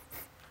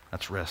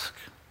 That's risk.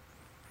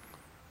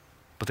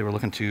 But they were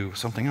looking to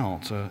something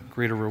else, a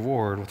greater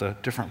reward with a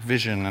different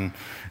vision.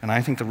 And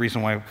I think the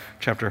reason why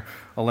chapter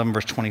 11,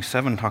 verse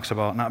 27 talks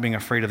about not being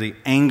afraid of the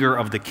anger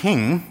of the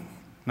king,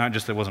 not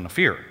just that it wasn't a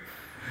fear,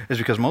 is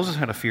because Moses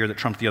had a fear that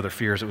trumped the other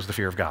fears. It was the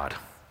fear of God.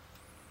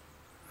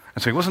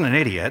 And so he wasn't an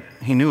idiot.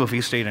 He knew if he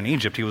stayed in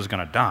Egypt, he was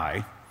going to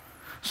die.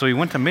 So he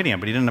went to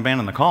Midian, but he didn't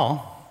abandon the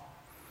call.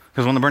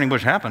 Because when the burning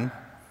bush happened,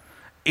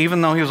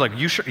 even though he was like,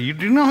 you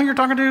do know who you're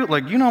talking to?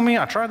 Like, you know me,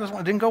 I tried this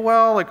one, it didn't go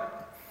well. Like,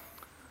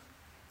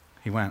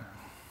 he went.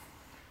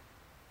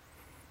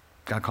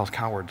 God calls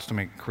cowards to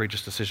make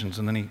courageous decisions.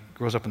 And then he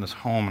grows up in this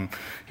home and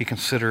he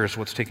considers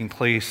what's taking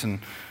place and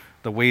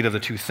the weight of the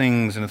two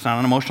things. And it's not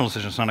an emotional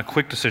decision. It's not a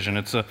quick decision.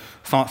 It's a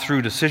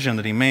thought-through decision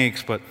that he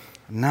makes, but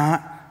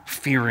not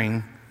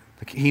fearing.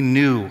 He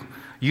knew.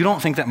 You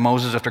don't think that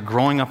Moses, after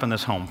growing up in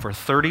this home for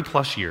 30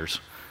 plus years,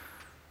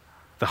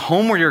 the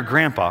home where your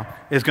grandpa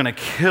is going to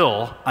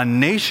kill a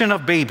nation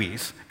of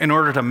babies in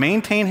order to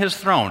maintain his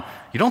throne.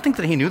 You don't think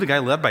that he knew the guy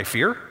led by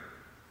fear?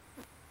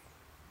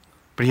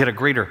 But he had a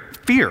greater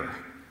fear, and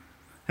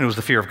it was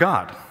the fear of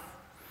God.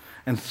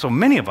 And so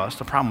many of us,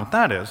 the problem with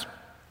that is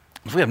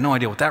we have no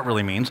idea what that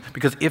really means,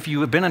 because if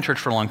you have been in church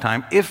for a long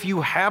time, if you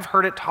have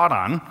heard it taught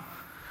on,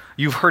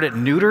 you've heard it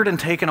neutered and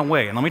taken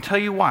away. And let me tell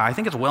you why. I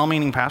think it's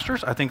well-meaning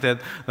pastors. I think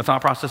that the thought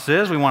process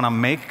is we want to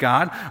make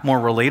God more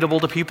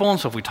relatable to people. And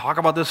so if we talk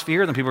about this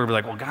fear, then people will be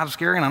like, well, God's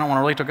scary, and I don't want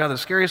to relate to a God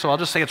that's scary, so I'll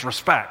just say it's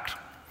respect.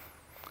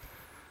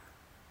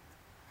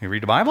 You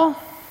read the Bible?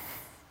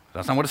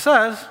 That's not what it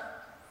says.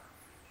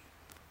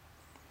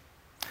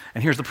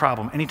 And here's the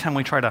problem. Anytime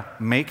we try to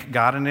make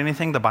God into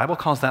anything, the Bible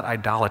calls that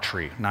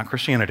idolatry, not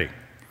Christianity.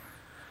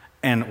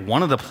 And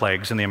one of the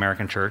plagues in the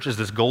American church is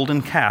this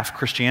golden calf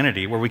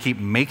Christianity, where we keep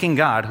making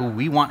God who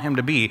we want him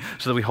to be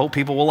so that we hope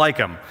people will like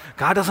him.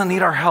 God doesn't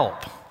need our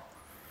help.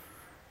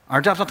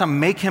 Our job's not to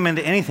make him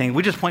into anything.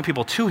 We just point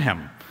people to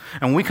him.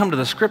 And when we come to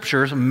the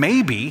scriptures,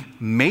 maybe,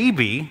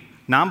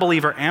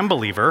 non-believer and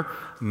believer,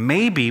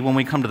 maybe when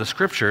we come to the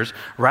scriptures,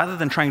 rather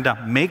than trying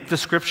to make the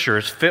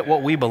scriptures fit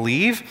what we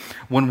believe,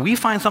 when we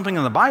find something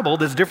in the Bible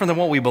that's different than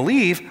what we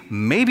believe,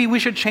 maybe we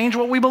should change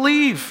what we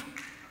believe.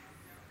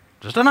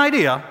 Just an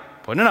idea.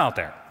 Putting it out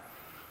there.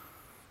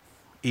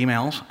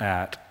 Emails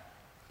at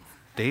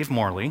Dave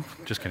Morley.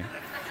 Just kidding.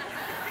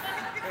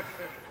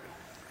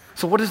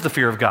 So what is the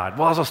fear of God?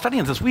 Well, as I was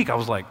studying this week, I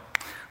was like,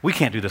 we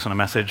can't do this in a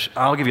message.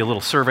 I'll give you a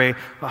little survey,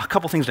 a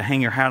couple things to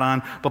hang your hat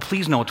on, but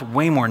please know it's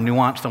way more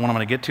nuanced than what I'm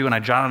going to get to, and I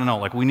jotted a note,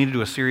 like, we need to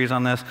do a series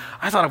on this.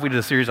 I thought if we did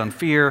a series on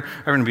fear,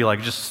 we're going to be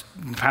like just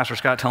Pastor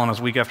Scott telling us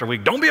week after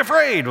week, don't be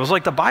afraid. It was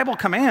like the Bible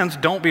commands,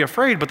 don't be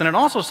afraid, but then it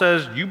also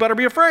says, you better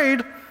be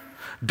afraid.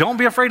 Don't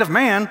be afraid of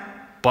man,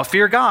 but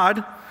fear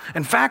God.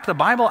 In fact, the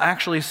Bible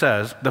actually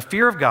says the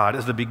fear of God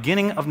is the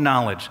beginning of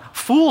knowledge.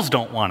 Fools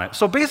don't want it.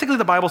 So basically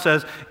the Bible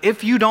says,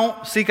 if you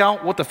don't seek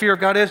out what the fear of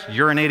God is,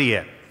 you're an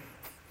idiot.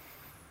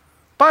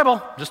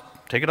 Bible, just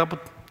take it up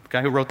with the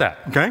guy who wrote that,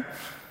 okay?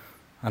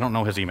 I don't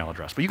know his email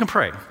address, but you can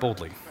pray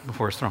boldly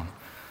before his throne.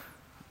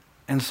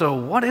 And so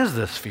what is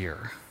this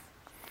fear?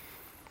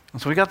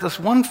 And so we got this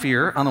one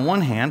fear on the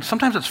one hand.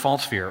 Sometimes it's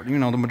false fear. You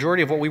know, the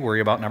majority of what we worry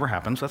about never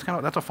happens. That's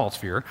a false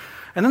fear.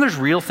 And then there's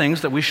real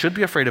things that we should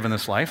be afraid of in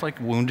this life, like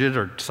wounded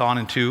or sawn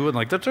in two, and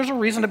like there's a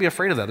reason to be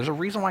afraid of that. There's a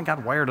reason why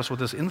God wired us with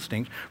this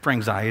instinct for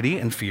anxiety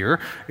and fear.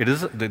 It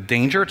is the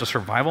danger, it's a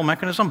survival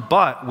mechanism,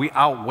 but we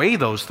outweigh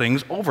those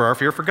things over our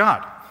fear for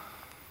God.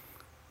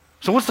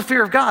 So what's the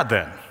fear of God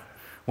then?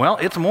 Well,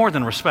 it's more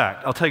than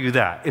respect, I'll tell you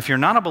that. If you're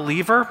not a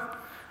believer,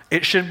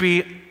 it should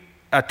be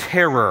a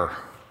terror.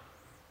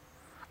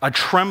 A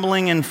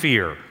trembling in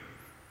fear,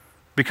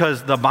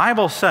 because the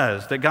Bible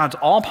says that God's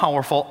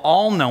all-powerful,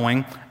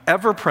 all-knowing,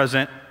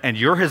 ever-present, and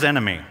you're his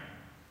enemy.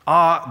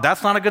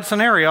 That's not a good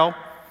scenario.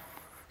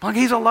 Like,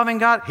 he's a loving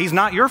God. He's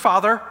not your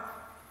father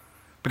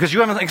because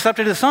you haven't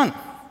accepted his son.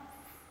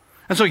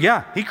 And so,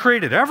 yeah, he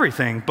created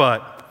everything,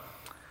 but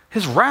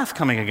his wrath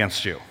coming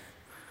against you.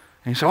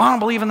 And you say, well, I don't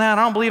believe in that.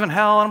 I don't believe in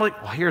hell. Well,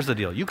 here's the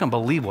deal. You can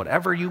believe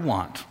whatever you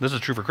want. This is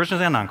true for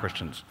Christians and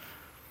non-Christians.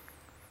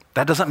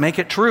 That doesn't make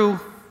it true.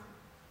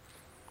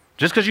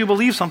 Just because you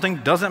believe something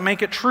doesn't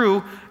make it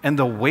true, and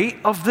the weight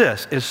of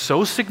this is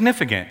so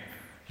significant,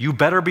 you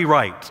better be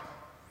right.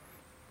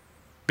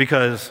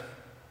 Because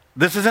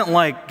this isn't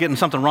like getting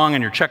something wrong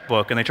in your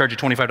checkbook and they charge you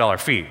a $25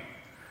 fee.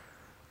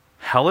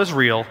 Hell is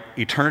real,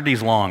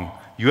 eternity's long.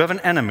 You have an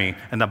enemy,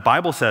 and the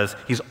Bible says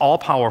he's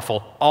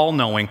all-powerful,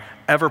 all-knowing,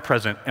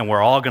 ever-present, and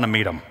we're all going to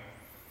meet him.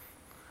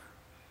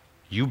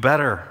 you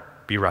better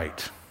be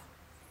right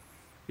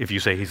if you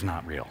say he's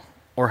not real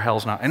or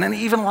hell's not. And then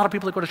even a lot of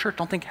people that go to church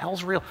don't think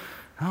hell's real.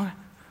 No.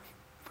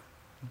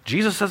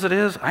 Jesus says it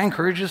is. I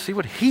encourage you to see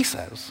what he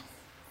says.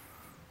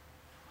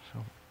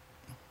 So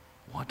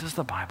what does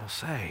the Bible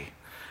say?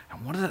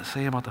 And what does it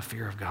say about the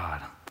fear of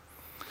God?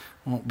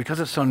 Well, because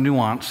it's so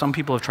nuanced, some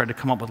people have tried to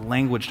come up with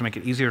language to make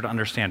it easier to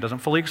understand. Doesn't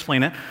fully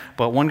explain it,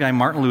 but one guy,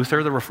 Martin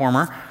Luther, the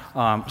reformer,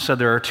 said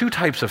there are two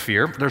types of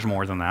fear. There's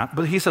more than that,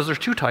 but he says there's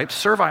two types: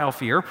 servile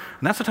fear,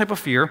 and that's the type of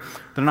fear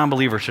that a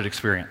non-believer should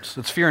experience.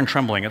 It's fear and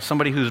trembling. It's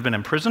somebody who's been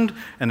imprisoned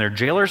and their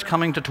jailer's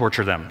coming to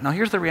torture them. Now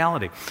here's the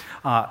reality.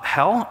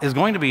 Hell is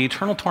going to be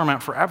eternal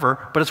torment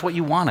forever, but it's what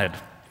you wanted.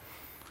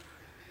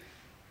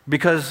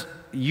 Because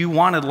you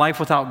wanted life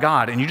without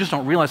God, and you just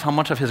don't realize how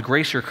much of his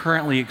grace you're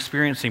currently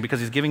experiencing because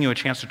he's giving you a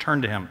chance to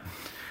turn to him.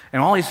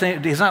 And all he's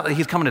saying, it's not that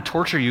he's coming to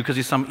torture you because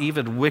he's some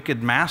evil,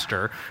 wicked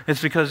master.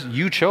 It's because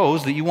you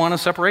chose that you want a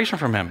separation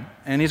from him,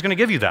 and he's going to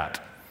give you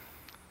that.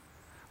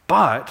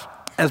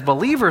 But as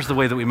believers, the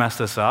way that we mess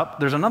this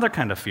up, there's another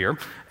kind of fear,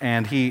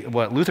 and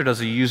what Luther does,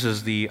 he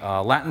uses the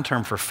Latin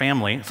term for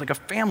family. It's like a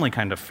family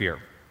kind of fear.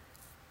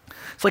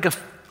 It's like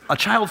a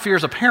child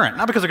fears a parent,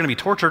 not because they're going to be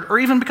tortured or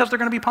even because they're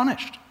going to be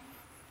punished.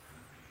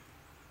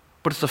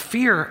 But it's the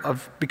fear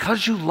of,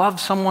 because you love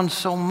someone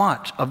so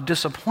much, of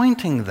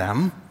disappointing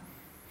them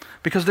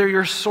because they're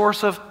your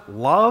source of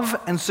love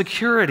and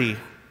security.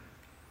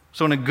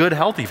 So in a good,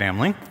 healthy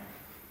family.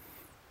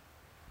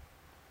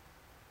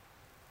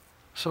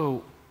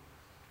 So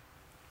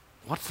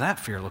what's that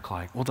fear look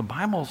like? Well, the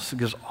Bible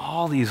gives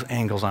all these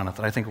angles on it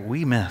that I think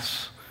we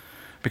miss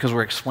because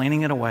we're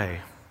explaining it away.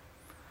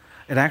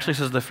 It actually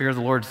says the fear of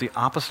the Lord is the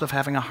opposite of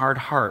having a hard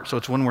heart. So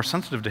it's when we're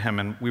sensitive to him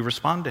and we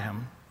respond to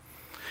him.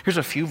 Here's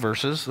a few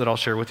verses that I'll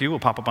share with you. We'll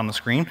pop up on the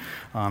screen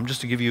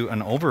just to give you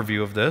an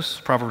overview of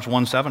this. Proverbs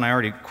 1:7, I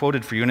already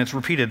quoted for you, and it's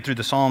repeated through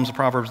the Psalms, the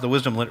Proverbs, the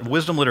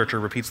wisdom literature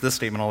repeats this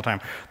statement all the time.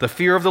 The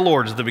fear of the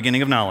Lord is the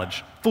beginning of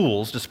knowledge.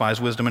 Fools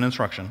despise wisdom and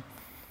instruction.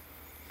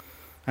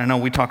 I know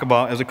we talk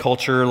about as a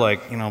culture,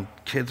 like,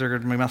 kids are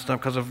going to be messed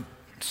up because of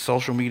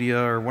social media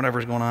or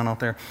whatever's going on out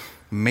there.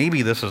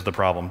 Maybe this is the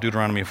problem.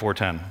 Deuteronomy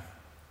 4:10.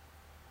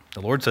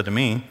 The Lord said to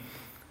me,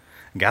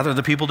 gather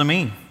the people to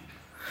me,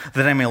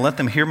 that I may let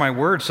them hear my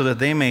word, so that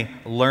they may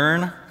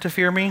learn to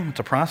fear me. It's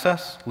a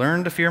process.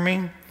 Learn to fear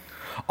me.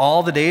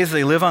 All the days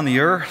they live on the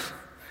earth,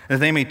 that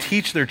they may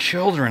teach their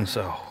children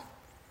so.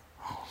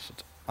 So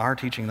it's our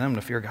teaching them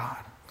to fear God.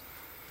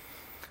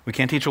 We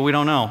can't teach what we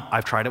don't know.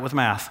 I've tried it with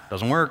math.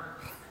 Doesn't work.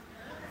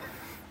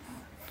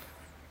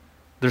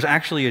 There's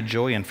actually a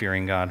joy in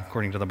fearing God,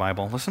 according to the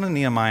Bible. Listen to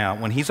Nehemiah.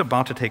 When he's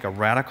about to take a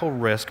radical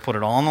risk, put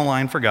it all on the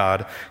line for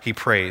God, he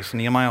prays.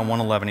 Nehemiah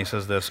 1:11, he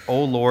says this,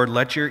 O Lord,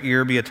 let your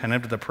ear be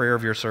attentive to the prayer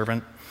of your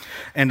servant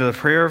and to the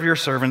prayer of your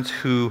servants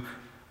who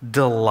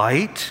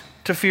delight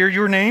to fear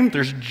your name.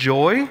 There's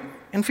joy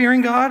in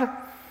fearing God.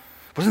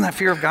 Wasn't that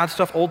fear of God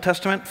stuff Old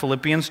Testament?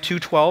 Philippians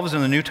 2:12 is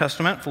in the New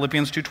Testament.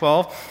 Philippians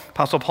 2:12.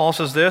 Apostle Paul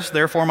says this,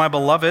 therefore, my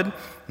beloved,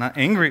 not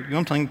angry,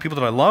 I'm telling people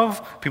that I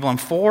love, people I'm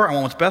for, I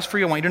want what's best for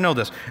you, I want you to know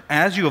this.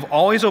 As you have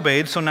always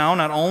obeyed, so now,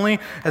 not only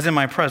as in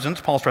my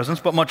presence, Paul's presence,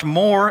 but much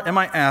more in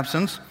my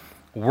absence,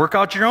 work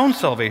out your own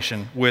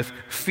salvation with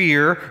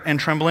fear and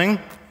trembling.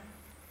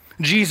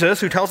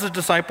 Jesus, who tells his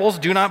disciples,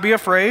 do not be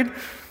afraid,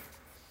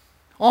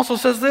 also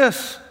says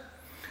this,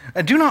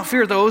 and do not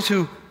fear those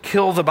who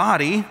kill the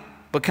body,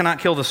 but cannot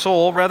kill the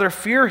soul. Rather,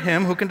 fear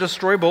him who can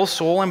destroy both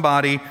soul and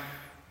body,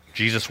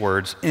 Jesus'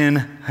 words, in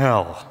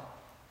hell.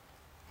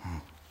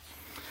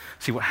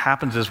 See, what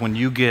happens is when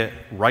you get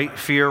right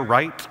fear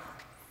right,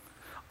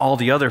 all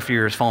the other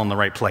fears fall in the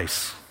right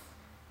place.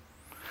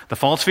 The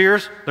false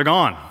fears, they're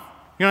gone.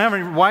 You don't have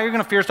any, why are you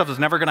going to fear stuff that's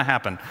never going to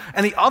happen?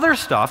 And the other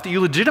stuff that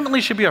you legitimately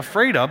should be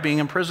afraid of, being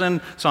in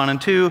prison, sawn in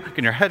two,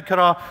 getting your head cut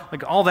off,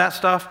 like all that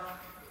stuff,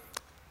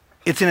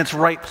 it's in its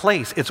right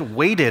place. It's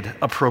weighted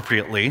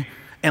appropriately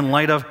in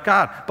light of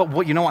God. But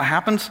what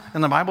happens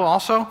in the Bible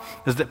also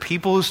is that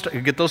people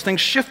who get those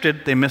things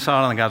shifted, they miss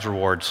out on God's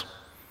rewards.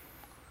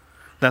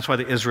 That's why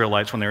the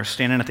Israelites, when they were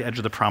standing at the edge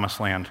of the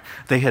promised land,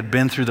 they had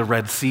been through the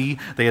Red Sea,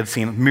 they had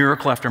seen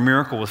miracle after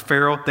miracle with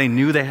Pharaoh, they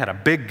knew they had a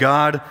big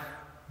God,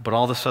 but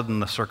all of a sudden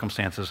the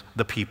circumstances,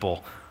 the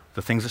people,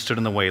 the things that stood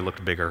in the way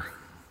looked bigger,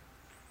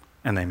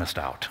 and they missed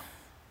out.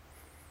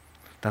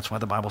 That's why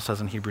the Bible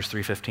says in Hebrews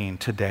 3:15,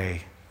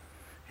 today,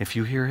 if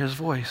you hear his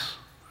voice,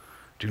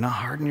 do not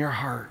harden your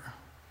heart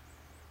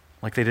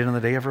like they did in the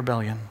day of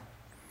rebellion.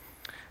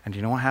 And do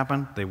you know what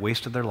happened? They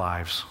wasted their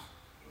lives.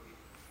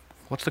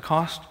 What's the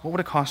cost? What would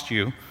it cost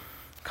you?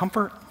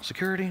 Comfort?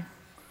 Security?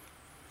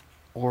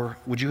 Or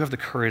would you have the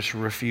courage to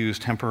refuse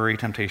temporary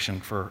temptation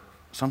for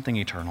something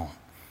eternal?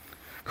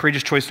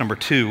 Courageous choice number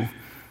 2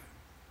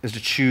 is to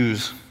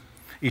choose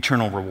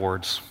eternal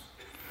rewards.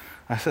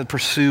 I said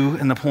pursue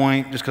in the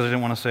point just because I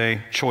didn't want to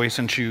say choice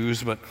and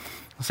choose, but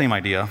the same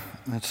idea.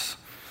 It's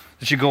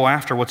that you go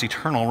after what's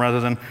eternal rather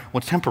than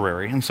what's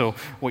temporary. And so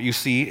what you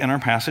see in our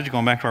passage,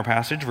 going back to our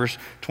passage, verse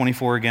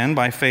 24 again,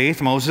 by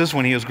faith, Moses,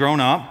 when he was grown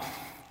up,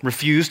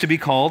 refused to be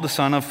called the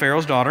son of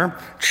Pharaoh's daughter,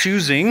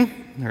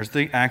 choosing, there's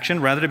the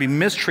action, rather to be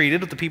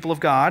mistreated with the people of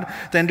God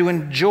than to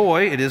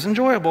enjoy, it is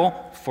enjoyable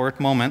for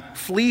a moment,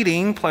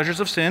 fleeting pleasures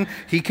of sin.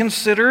 He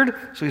considered,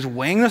 so he's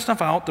weighing this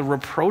stuff out, the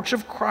reproach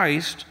of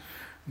Christ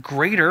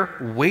greater,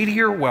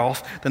 weightier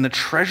wealth than the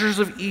treasures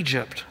of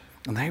Egypt.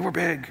 And they were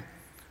big.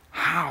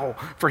 How?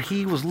 For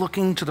he was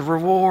looking to the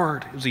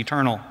reward. It was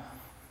eternal.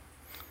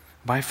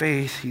 By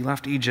faith, he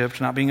left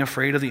Egypt, not being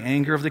afraid of the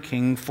anger of the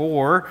king,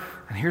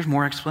 and here's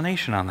more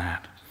explanation on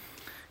that.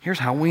 Here's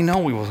how we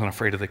know he wasn't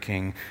afraid of the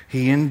king.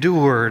 He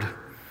endured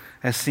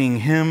as seeing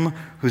him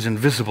who's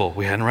invisible.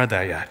 We hadn't read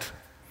that yet.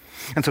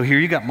 And so here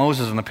you got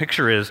Moses, and the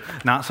picture is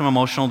not some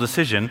emotional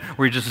decision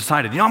where he just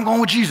decided, I'm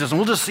going with Jesus, and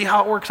we'll just see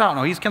how it works out.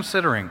 No, he's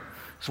considering.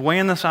 He's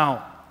weighing this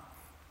out.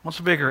 What's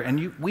bigger?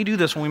 And we do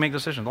this when we make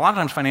decisions. A lot of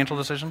times financial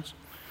decisions.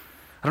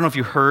 I don't know if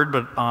you heard,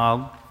 but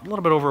a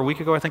little bit over a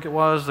week ago, I think it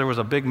was, there was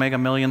a big Mega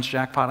Millions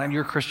jackpot. And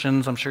you're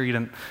Christians, I'm sure you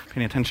didn't pay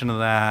any attention to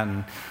that.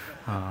 And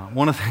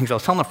one of the things, I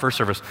was telling the first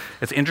service,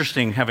 it's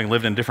interesting having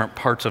lived in different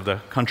parts of the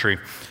country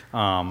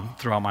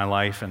throughout my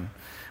life. And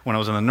when I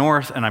was in the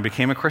north and I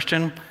became a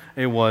Christian,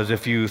 it was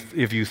if you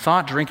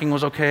thought drinking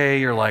was okay,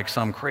 you're like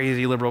some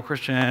crazy liberal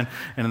Christian. And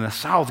in the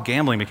south,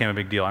 gambling became a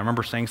big deal. I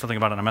remember saying something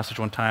about it in a message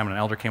one time, and an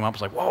elder came up and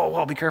was like,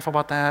 whoa, be careful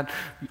about that.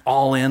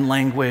 All in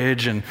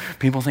language, and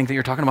people think that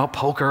you're talking about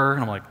poker.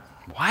 And I'm like,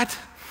 what?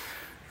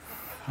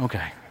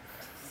 Okay.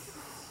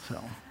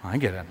 So I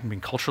get it. I'm being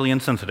culturally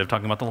insensitive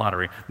talking about the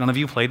lottery. None of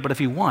you played, but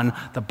if you won,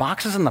 the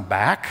box is in the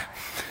back,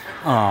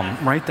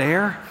 right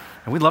there.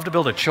 And we'd love to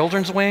build a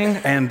children's wing,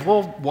 and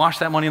we'll wash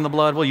that money in the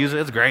blood. We'll use it.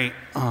 It's great.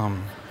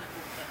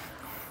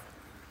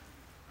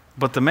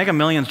 But the Mega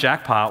Millions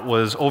jackpot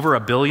was over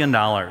 $1 billion,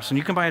 and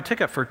you can buy a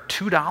ticket for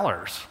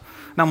 $2.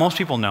 Now, most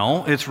people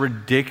know it's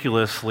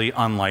ridiculously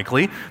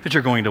unlikely that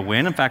you're going to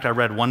win. In fact, I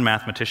read one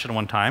mathematician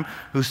one time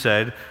who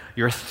said,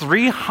 you're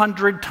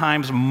 300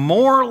 times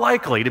more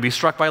likely to be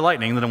struck by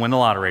lightning than to win the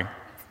lottery.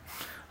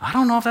 I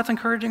don't know if that's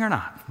encouraging or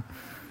not.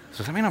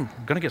 Does that mean I'm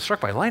going to get struck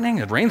by lightning?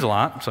 It rains a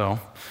lot, so.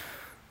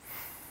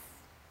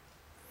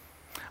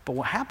 But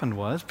what happened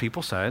was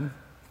people said,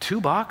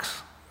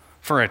 $2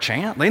 for a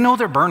chance? They know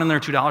they're burning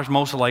their $2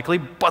 most likely,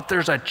 but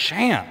there's a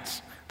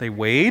chance. They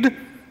weighed,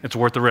 it's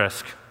worth the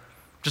risk.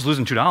 Just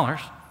losing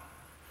 $2.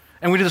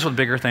 And we do this with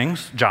bigger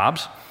things,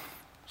 jobs.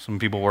 Some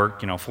people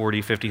work,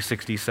 40, 50,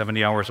 60,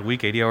 70 hours a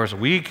week, 80 hours a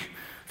week,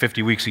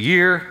 50 weeks a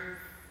year,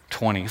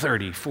 20,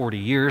 30, 40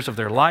 years of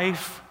their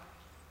life.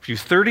 If you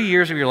 30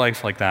 years of your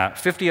life like that,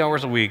 50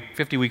 hours a week,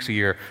 50 weeks a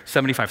year,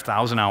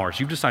 75,000 hours.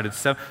 You've decided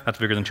that's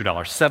bigger than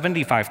 $2.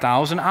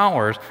 75,000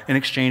 hours in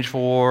exchange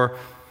for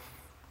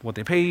what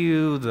they pay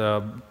you,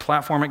 the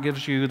platform it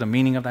gives you, the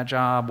meaning of that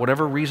job,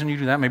 whatever reason you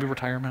do that, maybe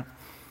retirement.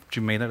 But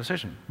you made that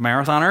decision.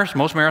 Marathoners,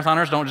 most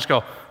marathoners don't just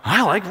go,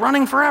 I like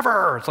running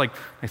forever. It's like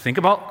they think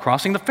about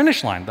crossing the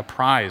finish line, the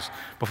prize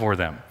before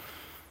them.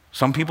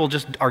 Some people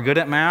just are good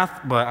at math,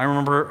 but I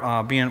remember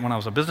when I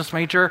was a business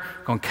major,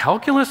 going,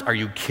 calculus? Are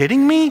you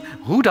kidding me?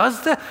 Who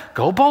does that?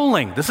 Go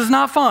bowling. This is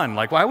not fun.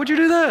 Like, why would you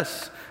do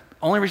this? The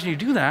only reason you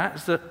do that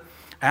is that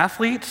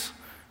athletes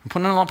put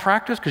in a lot of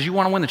practice because you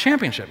want to win the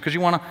championship, because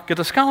you want to get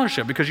the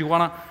scholarship, because you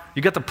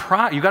get the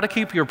prize. You got to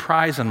keep your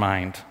prize in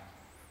mind.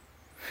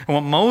 And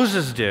what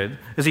Moses did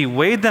is he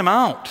weighed them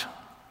out.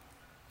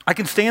 I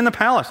can stay in the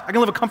palace. I can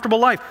live a comfortable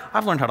life.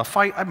 I've learned how to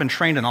fight. I've been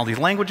trained in all these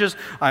languages.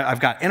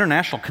 I've got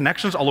international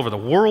connections all over the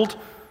world.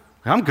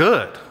 I'm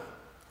good.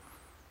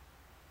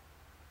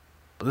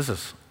 But this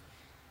is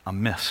a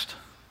mist.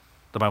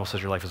 The Bible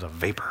says your life is a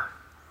vapor.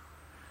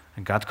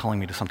 And God's calling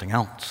me to something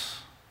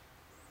else.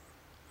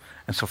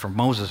 And so for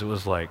Moses, it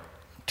was like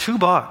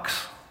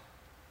 $2,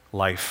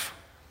 life,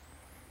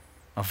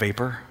 a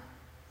vapor,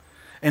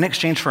 in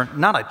exchange for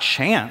not a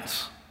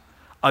chance,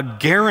 a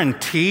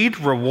guaranteed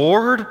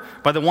reward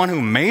by the one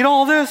who made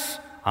all this.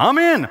 I'm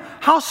in.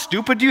 How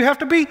stupid do you have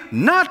to be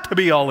not to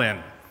be all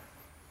in?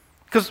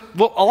 Because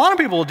what a lot of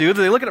people will do is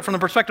they look at it from the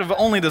perspective of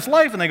only this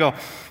life and they go,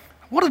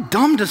 what a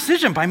dumb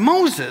decision by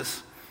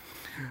Moses.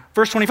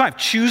 Verse 25,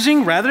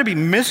 choosing rather to be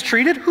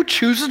mistreated. Who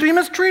chooses to be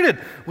mistreated?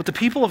 With the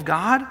people of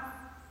God?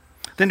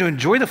 Than to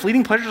enjoy the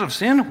fleeting pleasures of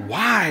sin?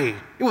 Why?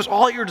 It was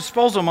all at your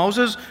disposal,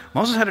 Moses.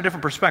 Moses had a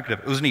different perspective.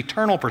 It was an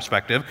eternal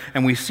perspective,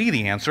 and we see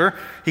the answer.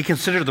 He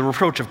considered the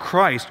reproach of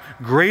Christ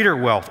greater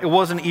wealth. It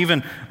wasn't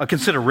even a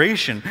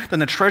consideration than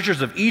the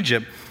treasures of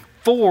Egypt,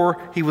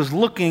 for he was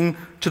looking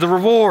to the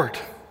reward.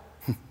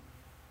 He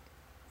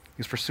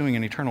was pursuing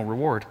an eternal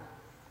reward.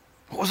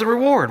 What was the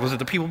reward? Was it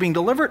the people being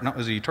delivered? No, it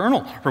was the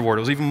eternal reward.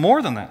 It was even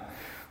more than that.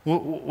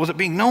 Was it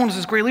being known as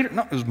this great leader?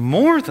 No, it was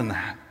more than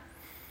that.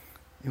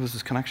 It was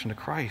his connection to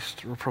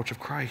Christ, the reproach of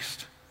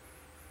Christ.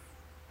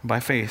 By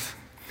faith,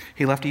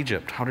 he left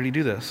Egypt. How did he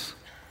do this?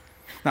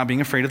 Not being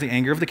afraid of the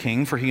anger of the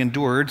king, for he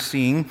endured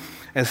seeing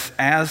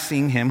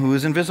him who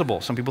is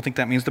invisible. Some people think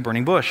that means the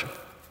burning bush.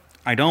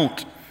 I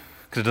don't,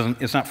 because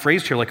it's not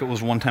phrased here like it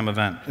was a one-time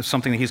event. It's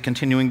something that he's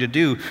continuing to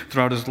do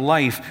throughout his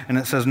life, and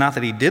it says not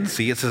that he did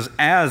see, it says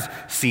as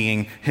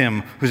seeing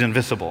him who's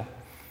invisible.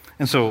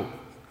 And so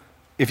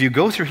if you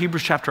go through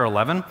Hebrews chapter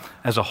 11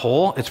 as a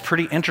whole, it's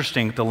pretty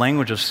interesting, the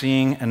language of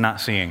seeing and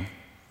not seeing.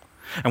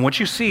 And what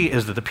you see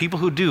is that the people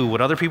who do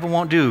what other people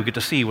won't do get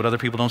to see what other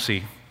people don't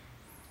see.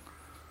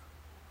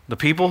 The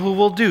people who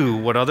will do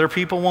what other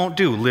people won't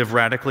do, live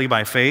radically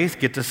by faith,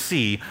 get to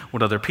see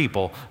what other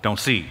people don't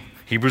see.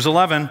 Hebrews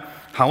 11,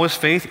 how is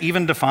faith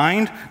even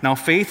defined? Now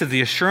faith is the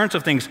assurance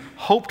of things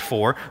hoped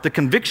for, the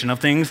conviction of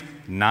things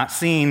not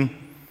seen.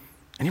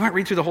 And you might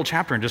read through the whole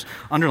chapter and just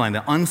underline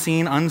the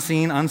unseen,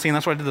 unseen, unseen.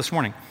 That's what I did this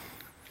morning.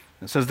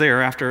 It says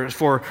there,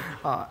 for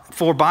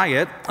by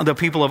it the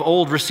people of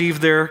old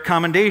received their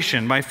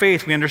commendation. By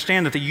faith we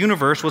understand that the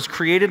universe was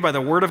created by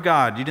the word of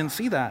God. You didn't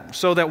see that.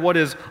 So that what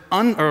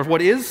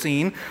is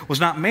seen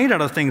was not made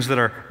out of things that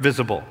are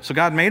visible. So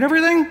God made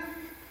everything.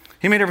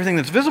 He made everything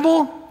that's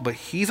visible, but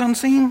he's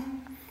unseen.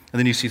 And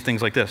then you see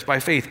things like this. By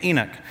faith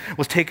Enoch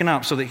was taken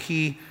up so that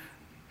he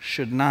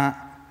should not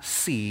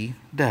see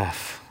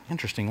death.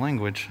 Interesting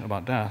language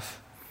about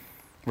death.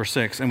 Verse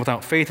 6, and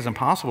without faith it's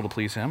impossible to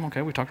please him.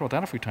 Okay, we talked about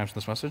that a few times in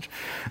this message.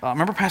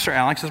 Remember Pastor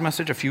Alex's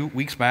message a few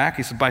weeks back?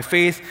 He said, by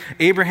faith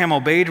Abraham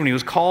obeyed when he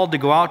was called to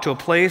go out to a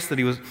place that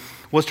he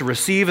was to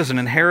receive as an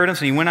inheritance,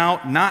 and he went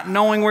out not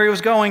knowing where he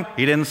was going.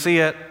 He didn't see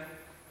it.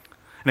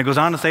 And it goes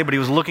on to say, but he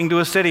was looking to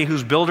a city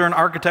whose builder and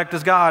architect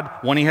is God,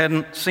 one he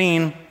hadn't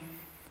seen.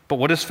 But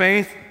what is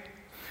faith?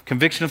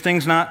 Conviction of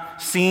things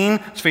not seen.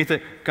 It's faith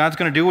that God's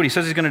going to do what he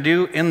says he's going to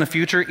do in the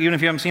future, even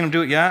if you haven't seen him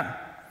do it yet.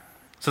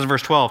 It says in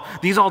verse 12,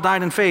 these all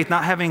died in faith,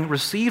 not having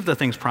received the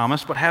things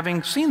promised, but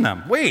having seen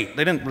them. Wait,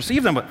 they didn't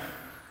receive them, but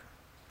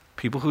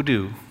people who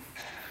do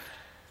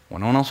what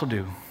no one else will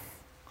do,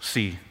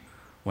 see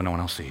what no one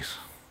else sees.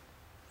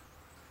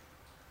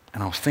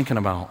 And I was thinking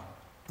about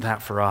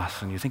that for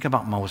us, and you think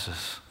about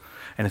Moses,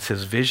 and it's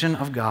his vision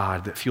of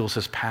God that fuels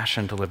his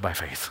passion to live by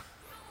faith.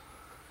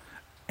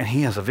 And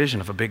he has a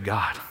vision of a big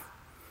God.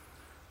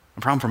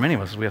 The problem for many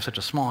of us is we have such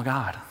a small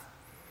God.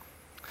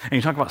 And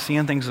you talk about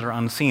seeing things that are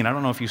unseen. I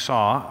don't know if you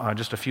saw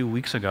just a few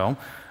weeks ago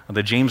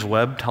the James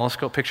Webb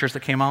telescope pictures that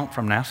came out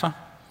from NASA.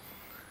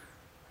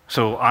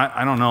 So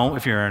I don't know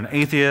if you're an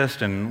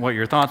atheist and what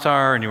your thoughts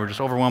are and you were just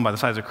overwhelmed by the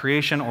size of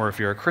creation, or if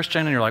you're a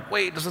Christian and you're like,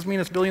 wait, does this mean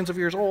it's billions of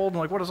years old? And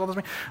like, what does all this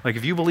mean? Like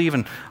if you believe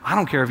in, I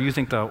don't care if you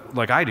think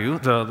like I do,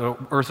 the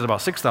earth is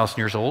about 6,000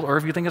 years old, or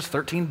if you think it's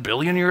 13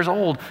 billion years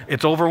old,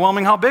 it's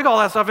overwhelming how big all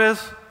that stuff is.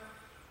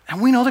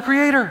 And we know the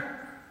Creator.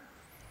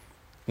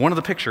 One of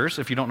the pictures,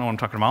 if you don't know what I'm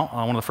talking about,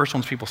 one of the first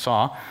ones people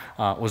saw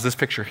was this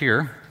picture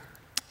here.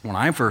 When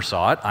I first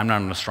saw it, I'm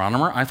not an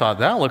astronomer, I thought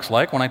that looks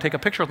like when I take a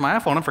picture with my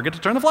iPhone and forget to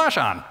turn the flash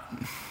on.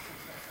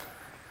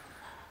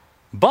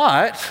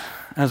 But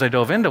as I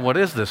dove into what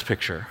is this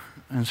picture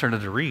and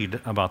started to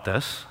read about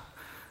this,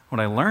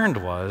 what I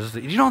learned was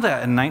that, you know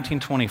that in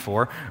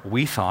 1924,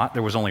 we thought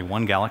there was only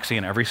one galaxy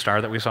and every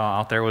star that we saw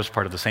out there was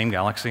part of the same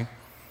galaxy?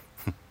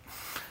 Then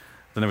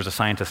there was a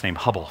scientist named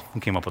Hubble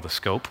who came up with a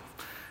scope,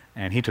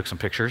 and he took some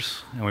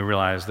pictures, and we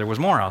realized there was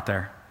more out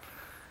there.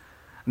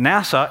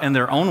 NASA, in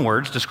their own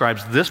words,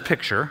 describes this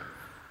picture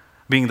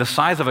being the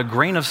size of a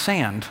grain of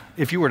sand.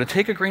 If you were to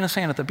take a grain of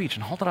sand at the beach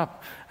and hold it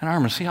up an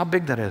arm and see how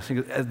big that is,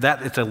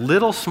 it's a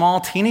little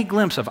small, teeny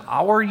glimpse of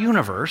our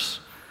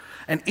universe,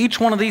 and each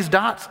one of these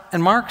dots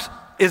and marks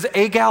is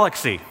a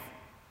galaxy.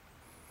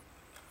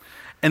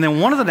 And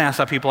then one of the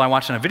NASA people I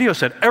watched in a video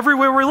said,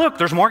 everywhere we look,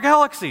 there's more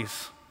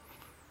galaxies.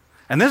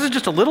 And this is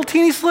just a little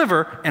teeny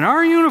sliver in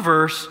our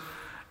universe,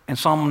 and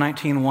Psalm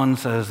 19:1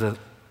 says that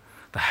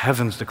the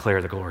heavens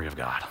declare the glory of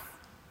God.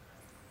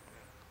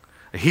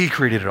 He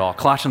created it all.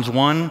 Colossians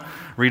 1,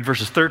 read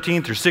verses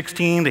 13 through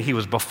 16, that he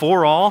was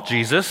before all,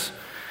 Jesus.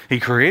 He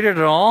created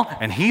it all,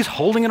 and he's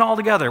holding it all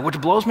together, which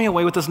blows me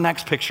away with this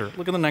next picture.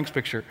 Look at the next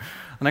picture.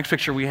 The next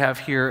picture we have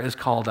here is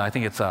called, I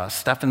think it's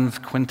Stephan's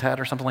Quintet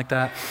or something like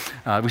that.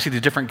 We see the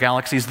different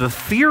galaxies. The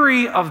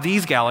theory of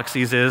these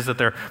galaxies is that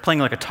they're playing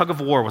like a tug of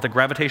war with a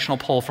gravitational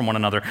pull from one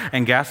another,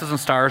 and gases and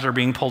stars are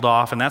being pulled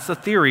off, and that's the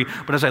theory.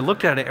 But as I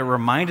looked at it, it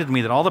reminded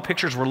me that all the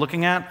pictures we're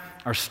looking at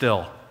are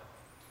still.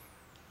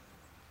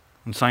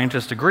 And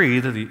scientists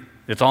agree that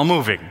it's all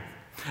moving.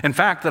 In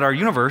fact, that our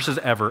universe is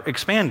ever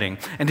expanding.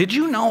 And did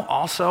you know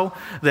also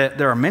that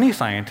there are many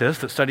scientists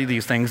that study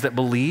these things that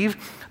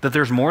believe that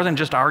there's more than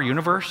just our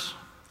universe?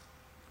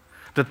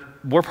 That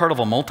we're part of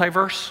a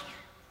multiverse?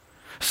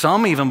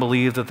 Some even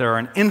believe that there are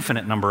an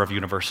infinite number of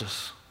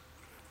universes.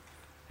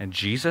 And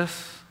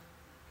Jesus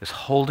is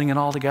holding it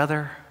all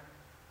together.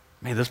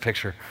 May this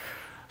picture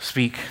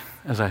speak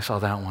as I saw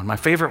that one. My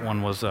favorite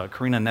one was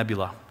Carina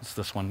Nebula. It's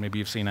this one. Maybe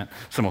you've seen it.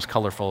 It's the most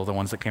colorful of the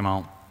ones that came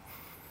out.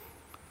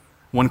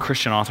 One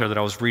Christian author that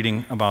I was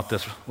reading about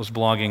this was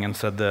blogging and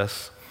said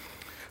this: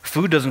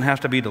 food doesn't have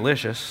to be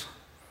delicious,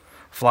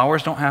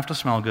 flowers don't have to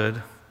smell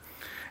good,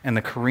 and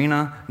the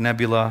Carina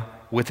Nebula,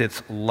 with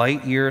its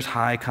light years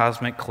high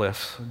cosmic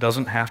cliffs,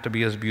 doesn't have to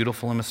be as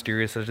beautiful and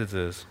mysterious as it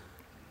is,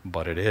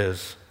 but it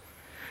is.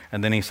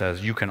 And then he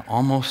says, you can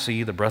almost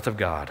see the breath of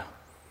God.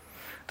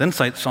 Then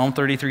cites Psalm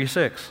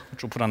 33:6,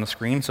 which we'll put on the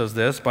screen, says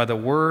this: by the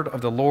word of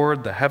the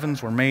Lord the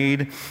heavens were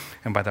made,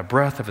 and by the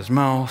breath of his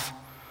mouth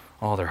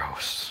all their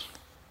hosts.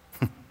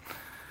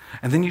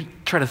 And then you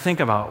try to think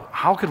about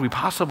how could we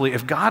possibly,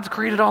 if God's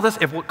created all this,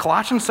 if what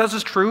Colossians says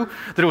is true,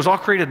 that it was all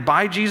created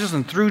by Jesus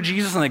and through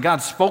Jesus and that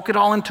God spoke it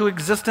all into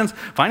existence,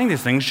 finding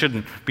these things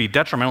shouldn't be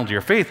detrimental to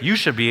your faith. You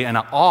should be in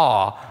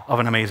awe of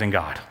an amazing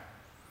God.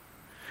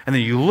 And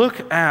then you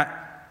look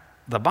at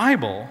the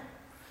Bible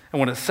and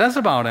what it says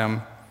about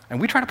him,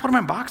 and we try to put him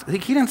in a box. He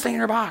didn't stay in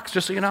your box,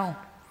 just so you know.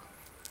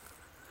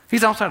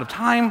 He's outside of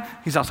time.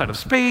 He's outside of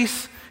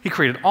space. He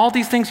created all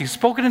these things. He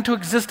spoke it into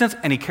existence,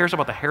 and he cares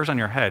about the hairs on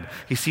your head.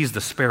 He sees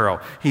the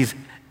sparrow. He's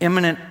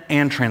immanent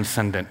and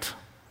transcendent.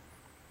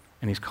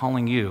 And he's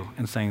calling you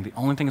and saying, the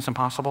only thing that's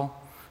impossible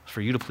is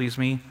for you to please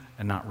me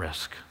and not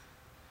risk.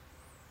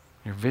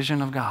 Your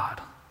vision of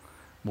God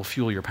will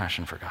fuel your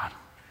passion for God.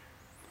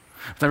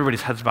 With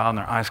everybody's heads bowed and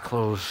their eyes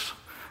closed,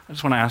 I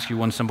just want to ask you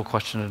one simple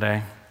question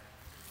today.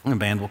 And the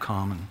band will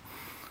come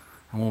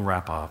and we'll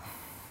wrap up.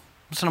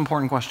 It's an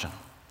important question.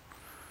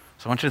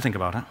 So I want you to think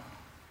about it.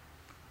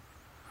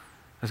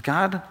 Is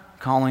God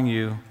calling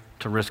you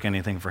to risk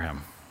anything for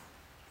him?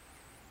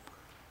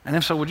 And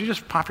if so, would you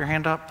just pop your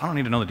hand up? I don't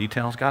need to know the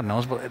details. God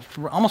knows, but it's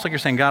almost like you're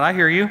saying, God, I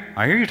hear you.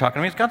 I hear you talking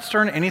to me. Is God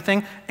stirring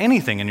anything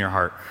in your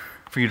heart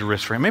for you to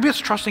risk for him? Maybe it's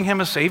trusting him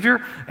as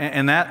Savior,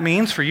 and that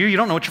means for you, you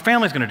don't know what your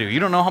family's going to do. You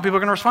don't know how people are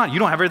going to respond. You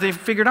don't have everything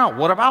figured out.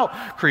 What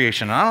about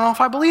creation? And I don't know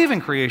if I believe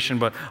in creation,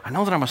 but I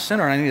know that I'm a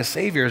sinner and I need a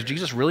Savior. Is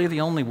Jesus really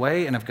the only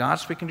way? And if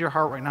God's speaking to your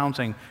heart right now and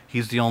saying,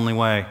 he's the only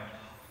way,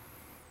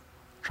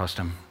 trust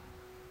him.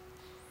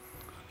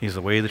 He's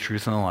the way, the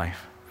truth, and the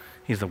life.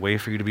 He's the way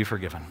for you to be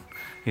forgiven.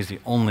 He's the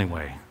only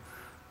way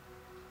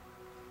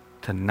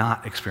to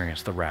not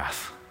experience the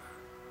wrath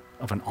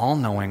of an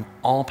all-knowing,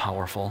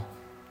 all-powerful,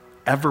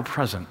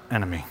 ever-present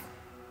enemy.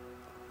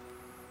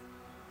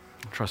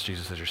 Trust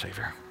Jesus as your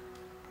Savior.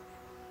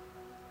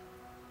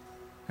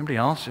 Anybody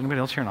else? Anybody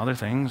else hearing other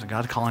things?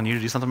 God's calling you to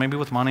do something, maybe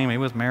with money,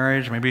 maybe with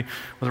marriage, maybe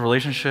with a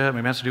relationship,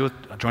 maybe it has to do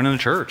with joining the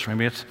church,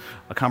 maybe it's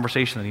a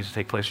conversation that needs to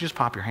take place. You just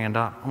pop your hand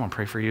up. I want to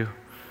pray for you.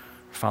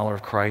 Follower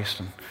of Christ,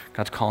 and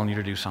God's calling you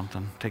to do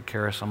something. Take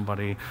care of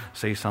somebody,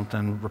 say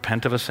something,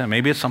 repent of a sin.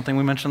 Maybe it's something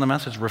we mentioned in the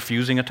message,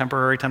 refusing a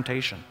temporary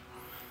temptation.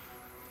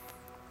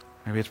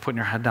 Maybe it's putting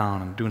your head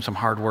down and doing some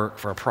hard work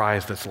for a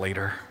prize that's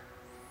later.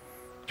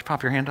 Would you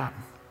pop your hand up?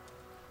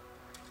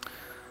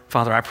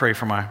 Father, I pray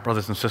for my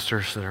brothers and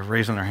sisters that are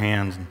raising their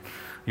hands, and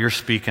you're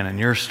speaking and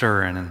you're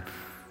stirring, and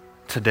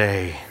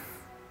today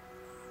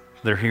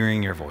they're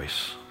hearing your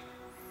voice.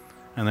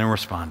 And they're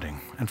responding.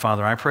 And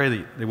Father, I pray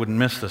that they wouldn't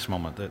miss this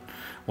moment, that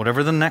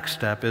whatever the next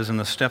step is and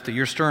the step that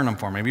you're stirring them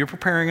for, maybe you're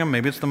preparing them,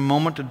 maybe it's the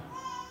moment to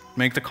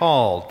make the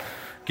call,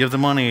 give the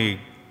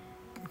money,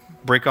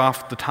 break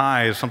off the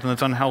ties, something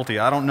that's unhealthy.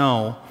 I don't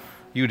know.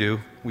 You do.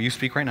 Will you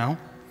speak right now?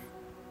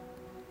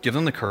 Give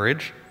them the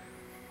courage.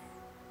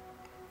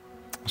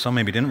 Some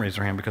maybe didn't raise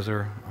their hand because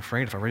they're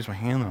afraid if I raise my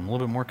hand, then I'm a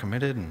little bit more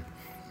committed, and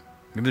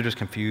maybe they're just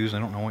confused. They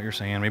don't know what you're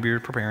saying. Maybe you're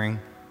preparing.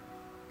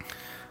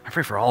 I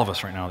pray for all of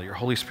us right now that your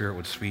Holy Spirit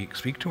would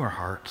speak to our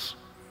hearts,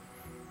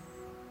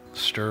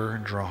 stir,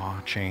 draw,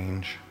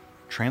 change,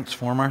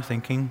 transform our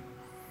thinking.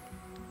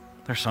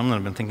 There's some that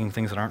have been thinking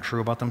things that aren't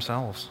true about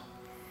themselves.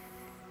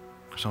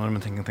 Some that have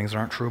been thinking things that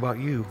aren't true about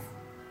you.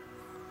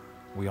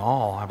 We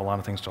all have a lot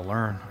of things to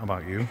learn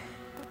about you.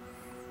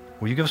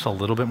 Will you give us a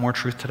little bit more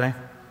truth today?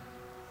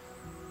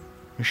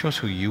 Will you show us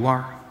who you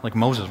are? Like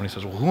Moses when he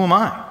says, well, who am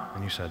I?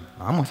 And you said,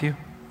 I'm with you.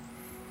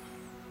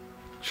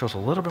 Show us a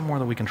little bit more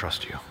that we can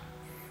trust you.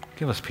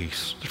 Give us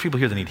peace. There's people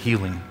here that need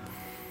healing.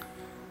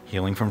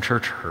 Healing from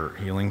church hurt,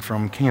 healing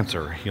from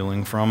cancer,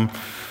 healing from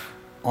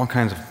all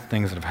kinds of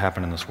things that have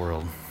happened in this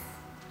world.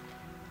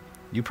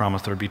 You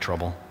promised there would be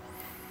trouble.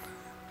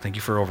 Thank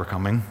you for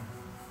overcoming.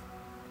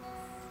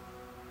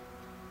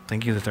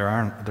 Thank you that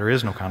there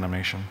is no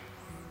condemnation.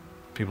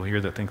 People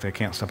here that think they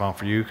can't step out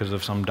for you because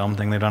of some dumb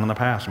thing they've done in the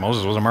past.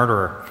 Moses was a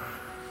murderer.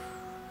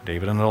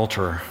 David an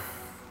adulterer.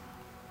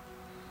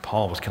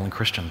 Paul was killing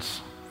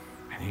Christians,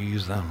 and you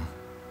used them.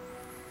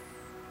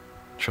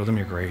 Show them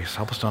your grace.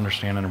 Help us to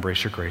understand and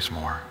embrace your grace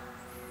more.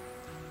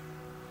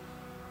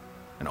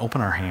 And open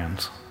our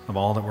hands of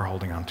all that we're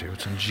holding on to.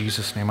 It's in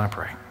Jesus' name I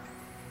pray.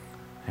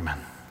 Amen.